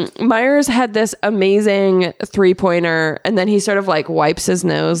 Myers had this amazing 3-pointer, and then he sort of like wipes his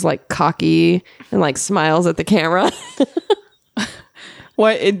nose like cocky and like smiles at the camera.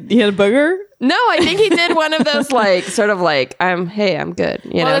 What? He had a booger? No, I think he did one of those like sort of like I'm good,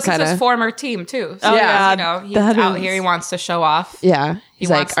 you Well, know, this kind is his of. former team too. So Yeah. you know, he's That out is- here. He wants to show off. Yeah, He's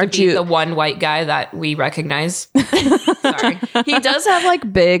wants like, to aren't be you the one white guy that we recognize? Sorry. He does have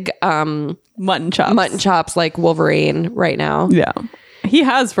like big Mutton chops like Wolverine right now. Yeah. He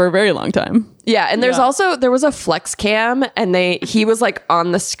has for a very long time. Yeah, and there was a flex cam, and he was like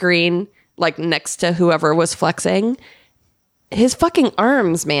on the screen, like next to whoever was flexing. His fucking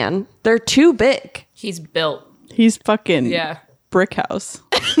arms, man, they're too big. He's built. He's fucking Yeah. brick house.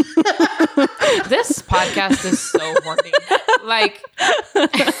 This podcast is so horny. Like,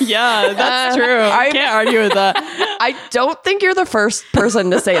 Yeah, that's true. I can't argue with that. I don't think you're the first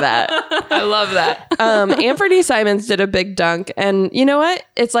person to say that. I love that. Anthony Simons did a big dunk, and you know what?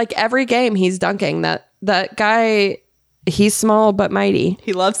 It's like every game he's dunking. That guy, he's small but mighty.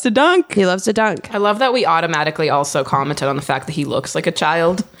 He loves to dunk. He loves to dunk. I love that we automatically also commented on the fact that he looks like a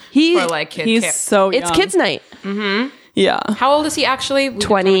child. For like kids. He's so young. It's kids' night. Yeah. How old is he actually?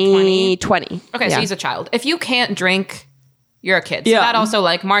 20. Okay, so he's a child. If you can't drink, you're a kid. So Yeah. that also,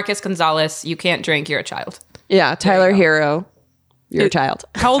 like Marcus Gonzalez, you can't drink, you're a child. Yeah, Tyler Hero, you're a child.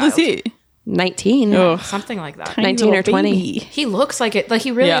 How old is he? 19. Oh, Something like that. 19 or 20. He looks like it. Like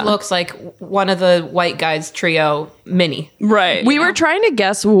he really Yeah. looks like one of the white guys trio mini. right. We were trying to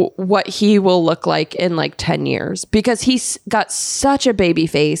guess what he will look like in like 10 years because he's got such a baby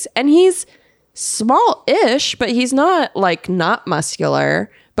face and he's small-ish, but he's not like not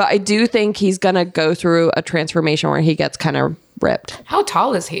muscular. But I do think he's going to go through a transformation where he gets kind of ripped. How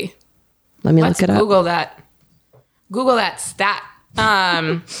tall is he? Let me Let's look it up. Google that. Google that stat.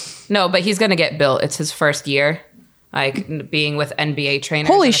 No, but he's gonna get built. It's his first year, like being with NBA trainers.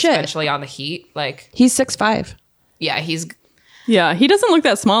 Holy and shit. Especially on the Heat. Like, He's 6'5". yeah, he's Yeah, he doesn't look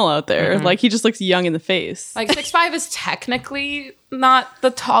that small out there. Like he just looks young in the face. like 6'5" is technically not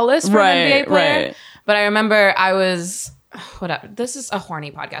the tallest for Right, an NBA player. right. But I remember I was whatever. This is a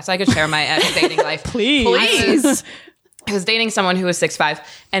horny podcast. I could share my dating life. Please. I was dating someone who was 6'5",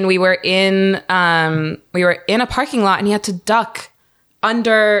 and we were in a parking lot, and he had to duck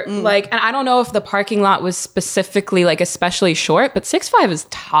under like, and I don't know if the parking lot was specifically like especially short, but 6'5" is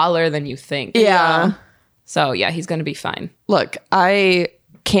taller than you think. Yeah. So yeah, he's gonna be fine. Look, I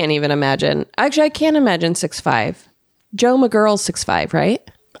can't even imagine. Actually, I can't imagine 6'5". Joe McGurl's 6'5", right?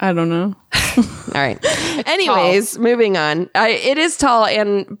 I don't know. All right. Anyways, moving on. It is tall,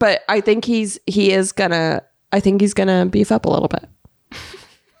 but I think he's gonna beef up a little bit.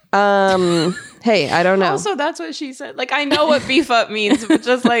 Hey, I don't know. Also, that's what she said. Like, I know what beef up means, but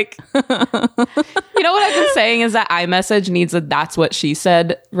just like, you know what I've been saying is that iMessage needs a "that's what she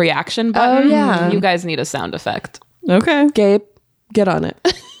said" reaction button. Oh, yeah. You guys need a sound effect. Okay. Gabe, get on it.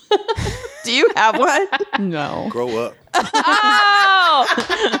 Do you have one? No. Grow up. Oh,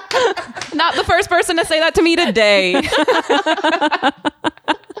 not the first person to say that to me today.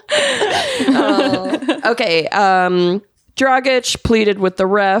 Okay. Dragic pleaded with the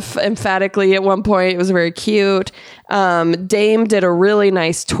ref emphatically at one point. It was very cute. Dame did a really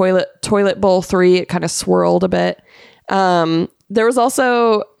nice toilet bowl 3. It kind of swirled a bit. There was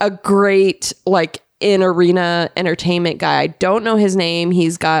also a great like in arena entertainment guy. I don't know his name.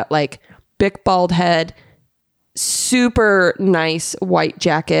 He's got like big bald head, super nice white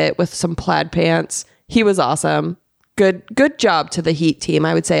jacket with some plaid pants. He was awesome. Good job to the Heat team,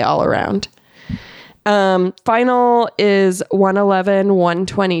 I would say, all around. Final is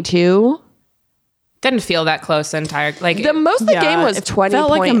 111-122. Didn't feel that close the entire like The most of the game was it 20 felt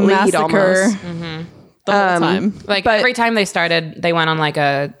like a point lead massacre. almost. The whole time. like but- every time they started, they went on like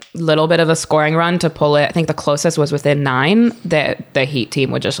a little bit of a scoring run to pull it. I think the closest was within 9. The Heat team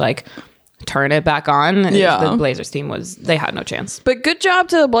would just like turn it back on. And Yeah. the Blazers team they had no chance. But good job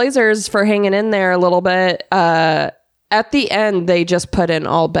to the Blazers for hanging in there a little bit. At the end, they just put in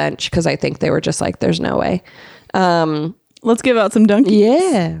all bench because I think they were just like, there's no way. Let's give out some dunkies.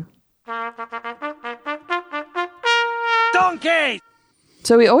 Yeah. Donkey!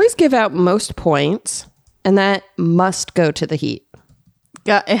 So we always give out most points, and that must go to the Heat.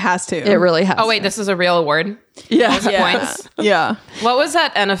 Yeah, it has to. It really has. Oh wait, this is a real award. yeah. Points. Yeah. What was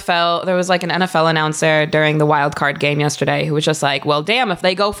that NFL? There was like an NFL announcer during the wild card game yesterday who was just like, well, damn, if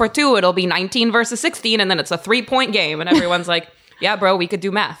they go for 2, it'll be 19 versus 16, and then it's a 3-point game. And everyone's like, yeah, bro, we could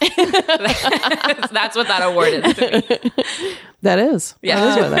do math. That's what that award is to me. That is. Yeah.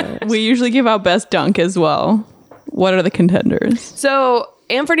 That is what that is. We usually give out best dunk as well. What are the contenders? So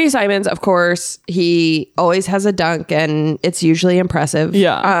Anthony Simons, of course, he always has a dunk and it's usually impressive.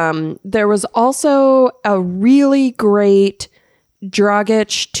 Yeah. There was also a really great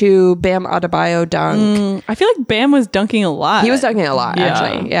Dragic to Bam Adebayo dunk. I feel like Bam was dunking a lot. He was dunking a lot,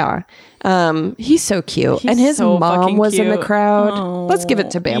 actually. Yeah. He's so cute. And his so mom fucking was in the cute. crowd. Oh, Let's give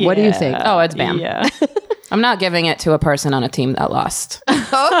it to Bam. What do you think? Oh, it's Bam. Yeah. I'm not giving it to a person on a team that lost.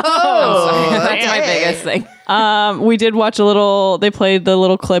 Oh, that's my biggest thing. We did watch a little. They played the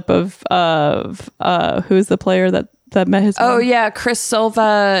little clip of who's the player that met his mom? Oh yeah, Chris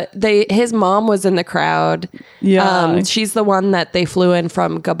Silva. His mom was in the crowd. Yeah. She's the one that they flew in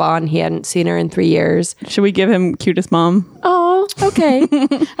from Gabon. He hadn't seen her in 3 years. Should we give him cutest mom? Oh, okay.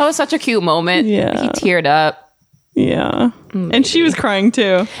 That was such a cute moment. Yeah. He teared up. Yeah. And she was crying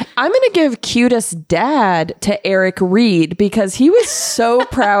too. I'm going to give cutest dad to Eric Reed because he was so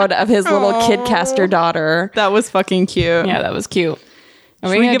proud of his little kidcaster daughter. That was fucking cute. Yeah, that was cute. Are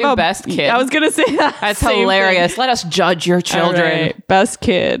we Should gonna give do out best kid? I was gonna say that. That's Same hilarious. thing. Let us judge your All children. right, best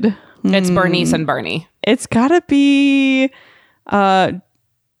kid. It's Bernice and Bernie. It's gotta be the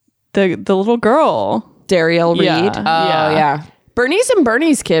little girl. Dariel Reed. Yeah. Oh yeah. Bernice and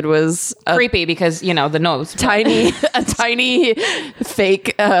Bernie's kid was a Creepy because the nose. tiny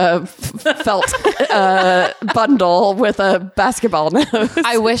fake felt bundle with a basketball nose.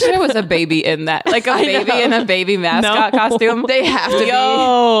 I wish there was a baby in that, like a baby in a baby mascot costume. They have to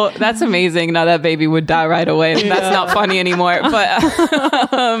Yo, that's amazing. Now that baby would die right away. That's not funny anymore. But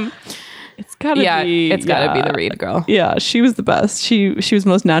It's gotta be. it's gotta be the Reed girl. Yeah, she was the best. She was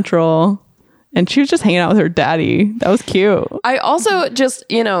most natural. And she was just hanging out with her daddy. That was cute. I also just,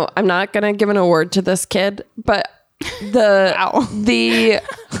 I'm not going to give an award to this kid, but the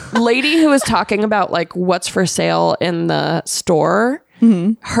lady who was talking about like what's for sale in the store,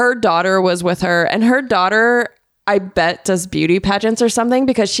 her daughter was with her, and her daughter, I bet, does beauty pageants or something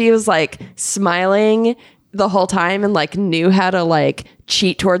because she was like smiling the whole time and like knew how to like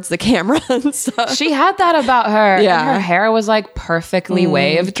cheat towards the camera and stuff. She had that about her. Yeah. And her hair was like perfectly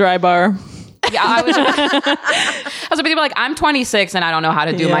waved. Dry bar. Yeah, I was people like, I'm 26 and I don't know how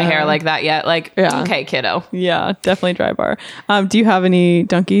to do my hair like that yet. Like, okay, kiddo. Yeah, definitely dry bar. Do you have any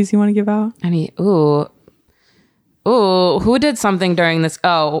donkeys you want to give out? Who did something during this?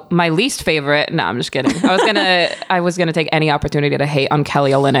 Oh, my least favorite. No, I'm just kidding. I was gonna take any opportunity to hate on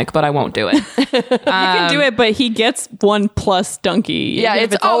Kelly Olynyk, but I won't do it. You can do it, but he gets 1+ donkey. Yeah,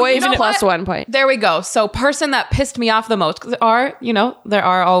 it's always plus 1 point. There we go. So person that pissed me off the most, because there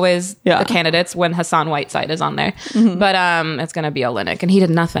are always the candidates when Hassan Whiteside is on there. But it's going to be Olynyk, and he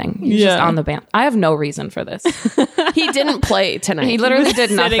did nothing. He's just on the bench. I have no reason for this. He didn't play tonight. He literally did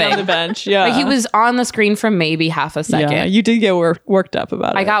nothing. Sitting on the bench. Yeah. Like, he was on the screen for maybe half a second. Yeah, you did get worked up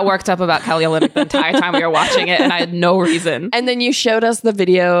about it. I got worked up about Kelly Olynyk the entire time we were watching it, and I had no reason. And then you showed us the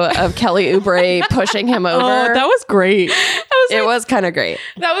video of Kelly Oubre pushing him over. Oh, that was great. It was kind of great.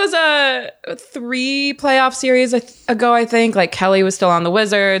 That was a 3 playoff series ago, I think. Like, Kelly was still on the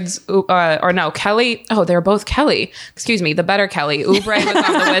Wizards, Kelly. Oh, they were both Kelly. Excuse me, the better Kelly. Oubre was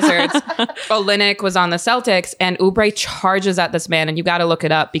on the Wizards. Olynyk was on the Celtics, and Oubre charges at this man, and you got to look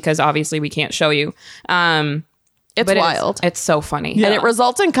it up because obviously we can't show you. It's wild. It's so funny. And it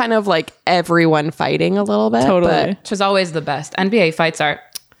results in kind of like everyone fighting a little bit. Totally. Which is always the best. NBA fights are,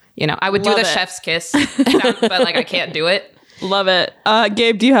 I would do the chef's kiss, but like I can't do it. Love it.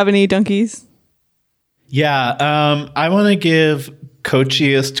 Gabe, do you have any donkeys? Yeah. I want to give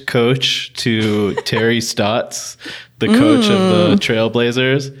coachiest coach to Terry Stotts, the coach of the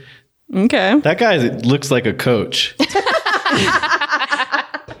Trailblazers. Okay. That guy looks like a coach.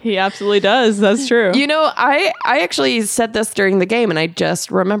 He absolutely does. That's true. I actually said this during the game and I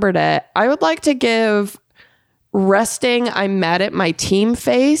just remembered it. I would like to give resting I'm mad at my team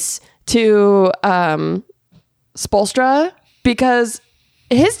face to Spoelstra because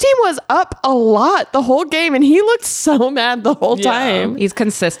his team was up a lot the whole game and he looked so mad the whole time. He's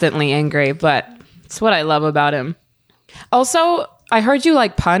consistently angry, but it's what I love about him. Also, I heard you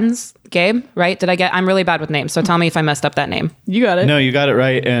like puns, Gabe, right? I'm really bad with names, so tell me if I messed up that name. You got it. No, you got it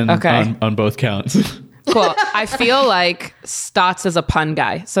right. And Okay. on both counts. Cool. I feel like Stotts is a pun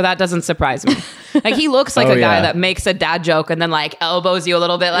guy, so that doesn't surprise me. Like, he looks like a guy that makes a dad joke and then like elbows you a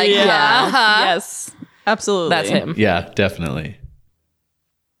little bit like, Yes. Absolutely. That's him. Yeah, definitely.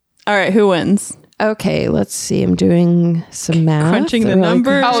 All right, who wins? Okay, let's see. I'm doing some math. Crunching the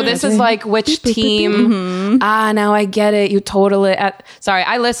numbers. Oh, this is like which team. Now I get it. You total it at. Sorry,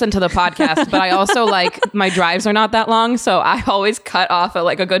 I listen to the podcast, but I also like my drives are not that long, so I always cut off at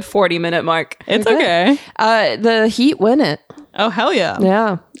like a good 40-minute mark. It's okay. The Heat win it. Oh, hell yeah.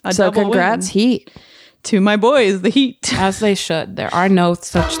 Yeah. So double congrats, win. Heat. To my boys, the Heat. As they should. There are no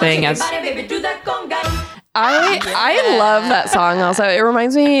such thing as. I love that song also. It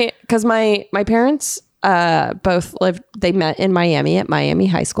reminds me because my parents both lived. They met in Miami at Miami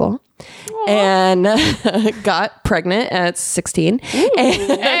High School, and got pregnant at 16.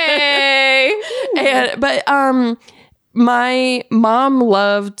 But my mom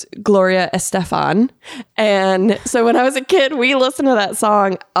loved Gloria Estefan, and so when I was a kid, we listened to that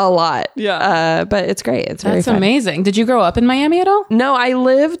song a lot. Yeah, but it's great. It's very That's fun. amazing. Did you grow up in Miami at all? No, I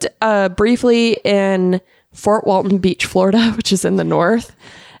lived briefly in Fort Walton Beach, Florida, which is in the north.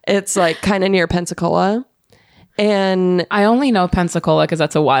 It's like kind of near Pensacola. And I only know Pensacola because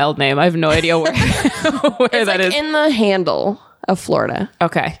that's a wild name. I have no idea where that is. in the handle of Florida.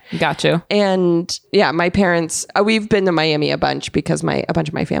 Okay, got you. And yeah, my parents, we've been to Miami a bunch because a bunch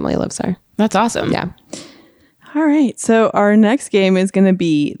of my family lives there. That's awesome. Yeah. All right. So our next game is going to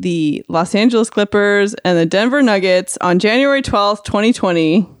be the Los Angeles Clippers and the Denver Nuggets on January 12th,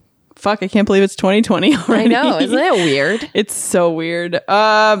 2020. Fuck, I can't believe it's 2020 already. I know. Isn't it weird? It's so weird.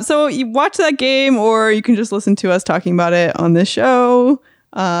 So you watch that game, or you can just listen to us talking about it on this show.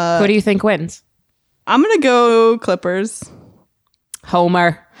 Who do you think wins? I'm going to go Clippers.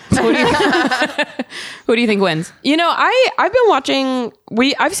 Homer. Who do you think wins? You know, I've been watching.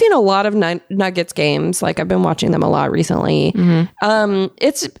 I've seen a lot of Nuggets games. Like I've been watching them a lot recently. They've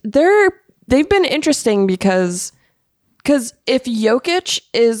been interesting because if Jokic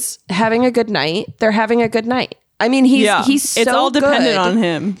is having a good night, they're having a good night. I mean, he's so it's all dependent good. on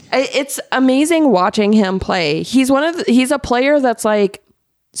him. It's amazing watching him play. He's a player that's like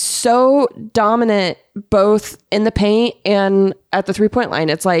so dominant both in the paint and at the 3-point line.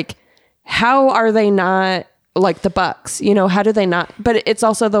 It's like, how are they not like the Bucks? You know, how do they not? But it's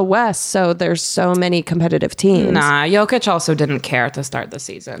also the West, so there's so many competitive teams. Nah, Jokic also didn't care to start the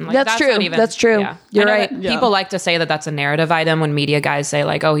season. Like, That's true. not That's true. You're I know right. that People like to say that that's a narrative item when media guys say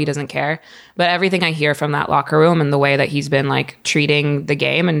like, oh, he doesn't care. But everything I hear from that locker room and the way that he's been like treating the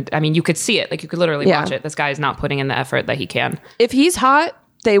game, and I mean, you could see it. Like you could literally watch it. This guy is not putting in the effort that he can. If he's hot,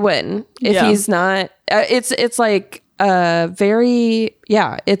 they win. If he's not, it's like it's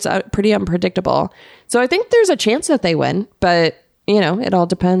pretty unpredictable. So I think there's a chance that they win, but you know, it all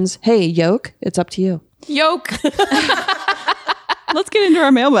depends. Hey, Yoke, it's up to you. Yoke. Let's get into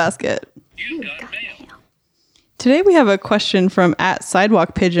our mail basket. Today we have a question from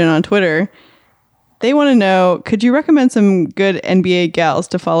 @SidewalkPigeon on Twitter. They want to know, could you recommend some good NBA gals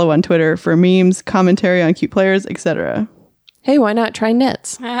to follow on Twitter for memes, commentary on cute players, etc.? Hey, why not try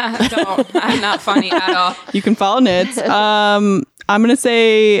Nits? Don't. I'm not funny at all. You can follow Nits. I'm going to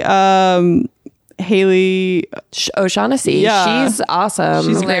say Haley O'Shaughnessy. Yeah. She's awesome.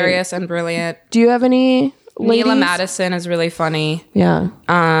 She's hilarious and brilliant. Do you have any ladies? Neela Madison is really funny. Yeah.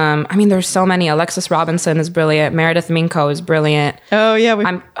 I mean, there's so many. Alexis Robinson is brilliant. Meredith Minko is brilliant. Oh, yeah.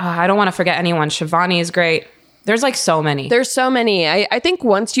 I don't want to forget anyone. Shivani is great. There's like so many. There's so many. I think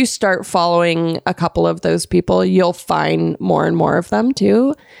once you start following a couple of those people, you'll find more and more of them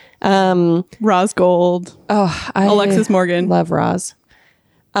too. Roz Gold. Alexis Morgan. Love Roz.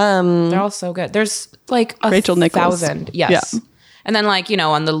 They're all so good. There's like Rachel Nichols. 1,000. Yes. Yeah. And then like, you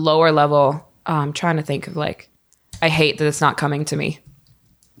know, on the lower level, I'm trying to think of like, I hate that it's not coming to me.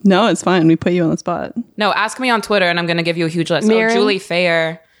 No, it's fine. We put you on the spot. No, ask me on Twitter and I'm going to give you a huge list. Mirren. Julie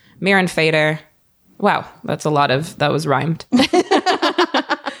Fayer, Mirren Fader. Wow, that was rhymed.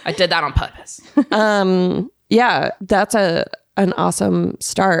 I did that on purpose. Yeah, that's an awesome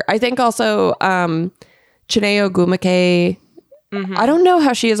start. I think also Chineo Ogwumike. I don't know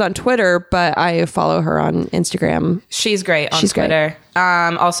how she is on Twitter, but I follow her on Instagram. She's great on Twitter.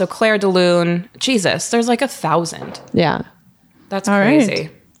 Great. Also Claire DeLune. Jesus, there's like 1,000. Yeah. That's crazy.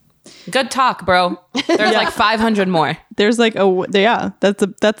 Right. Good talk, bro. There's like 500 more. There's like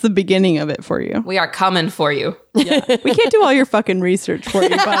that's the beginning of it for you. We are coming for you. Yeah. We can't do all your fucking research for you,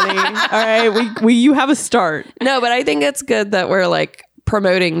 buddy. All right, you have a start. No, but I think it's good that we're like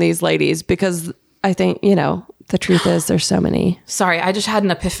promoting these ladies because I think, you know, the truth is there's so many. Sorry, I just had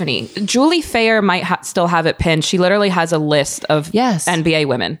an epiphany. Julie Fayer might still have it pinned. She literally has a list of NBA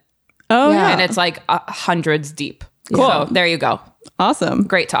women. Oh, yeah. And it's like hundreds deep. Cool. So there you go. Awesome.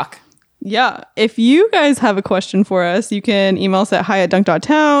 Great talk. Yeah. If you guys have a question for us, you can email us at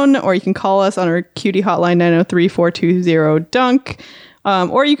hi@dunk.town, or you can call us on our cutie hotline 903-420-DUNK.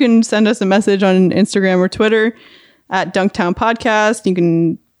 Or you can send us a message on Instagram or Twitter at Dunktown Podcast. You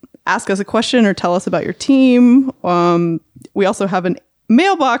can ask us a question or tell us about your team. We also have an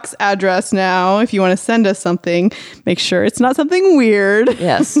mailbox address now. If you want to send us something, make sure it's not something weird.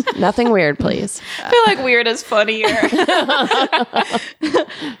 Yes, nothing weird, please. I feel like weird is funnier.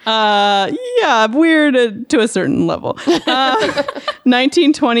 Yeah, weird to a certain level.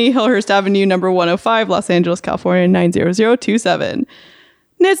 1920 Hillhurst Avenue, number 105, Los Angeles, California, 90027.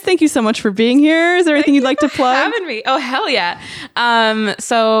 Nitz, thank you so much for being here. Is there anything you'd like to plug? Having me. Oh, hell yeah.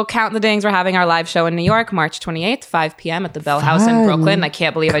 So Count the Dings, we're having our live show in New York, March 28th, 5 p.m. at the Bell House in Brooklyn. I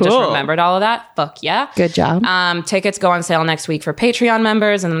can't believe I just remembered all of that. Fuck yeah. Good job. Tickets go on sale next week for Patreon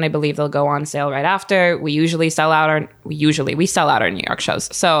members, and then I believe they'll go on sale right after. We sell out our New York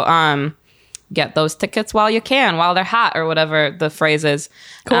shows. So get those tickets while you can, while they're hot, or whatever the phrase is.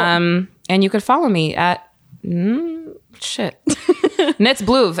 Cool. And you could follow me at Nitz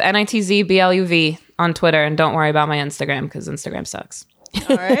Bluv, NITZBLUV on Twitter, and don't worry about my Instagram because Instagram sucks.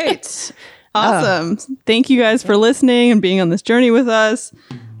 All right. Awesome. Thank you guys for listening and being on this journey with us.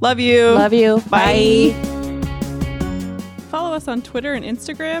 Love you. Love you. Bye. Follow us on Twitter and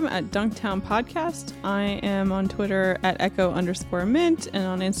Instagram at Dunktown Podcast. I am on Twitter at Echo_Mint and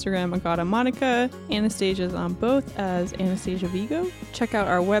on Instagram Agata Monica. Anastasia's on both as Anastasia Vigo. Check out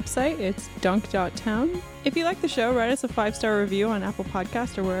our website. It's dunk.town. If you like the show, write us a 5-star review on Apple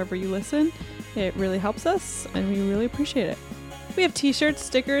Podcast or wherever you listen. It really helps us and we really appreciate it. We have t-shirts,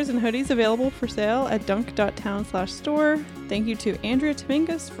 stickers, and hoodies available for sale at dunk.town/store. Thank you to Andrea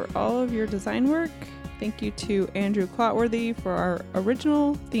Tomingus for all of your design work. Thank you to Andrew Clotworthy for our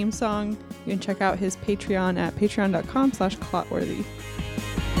original theme song. You can check out his Patreon at patreon.com/Clotworthy.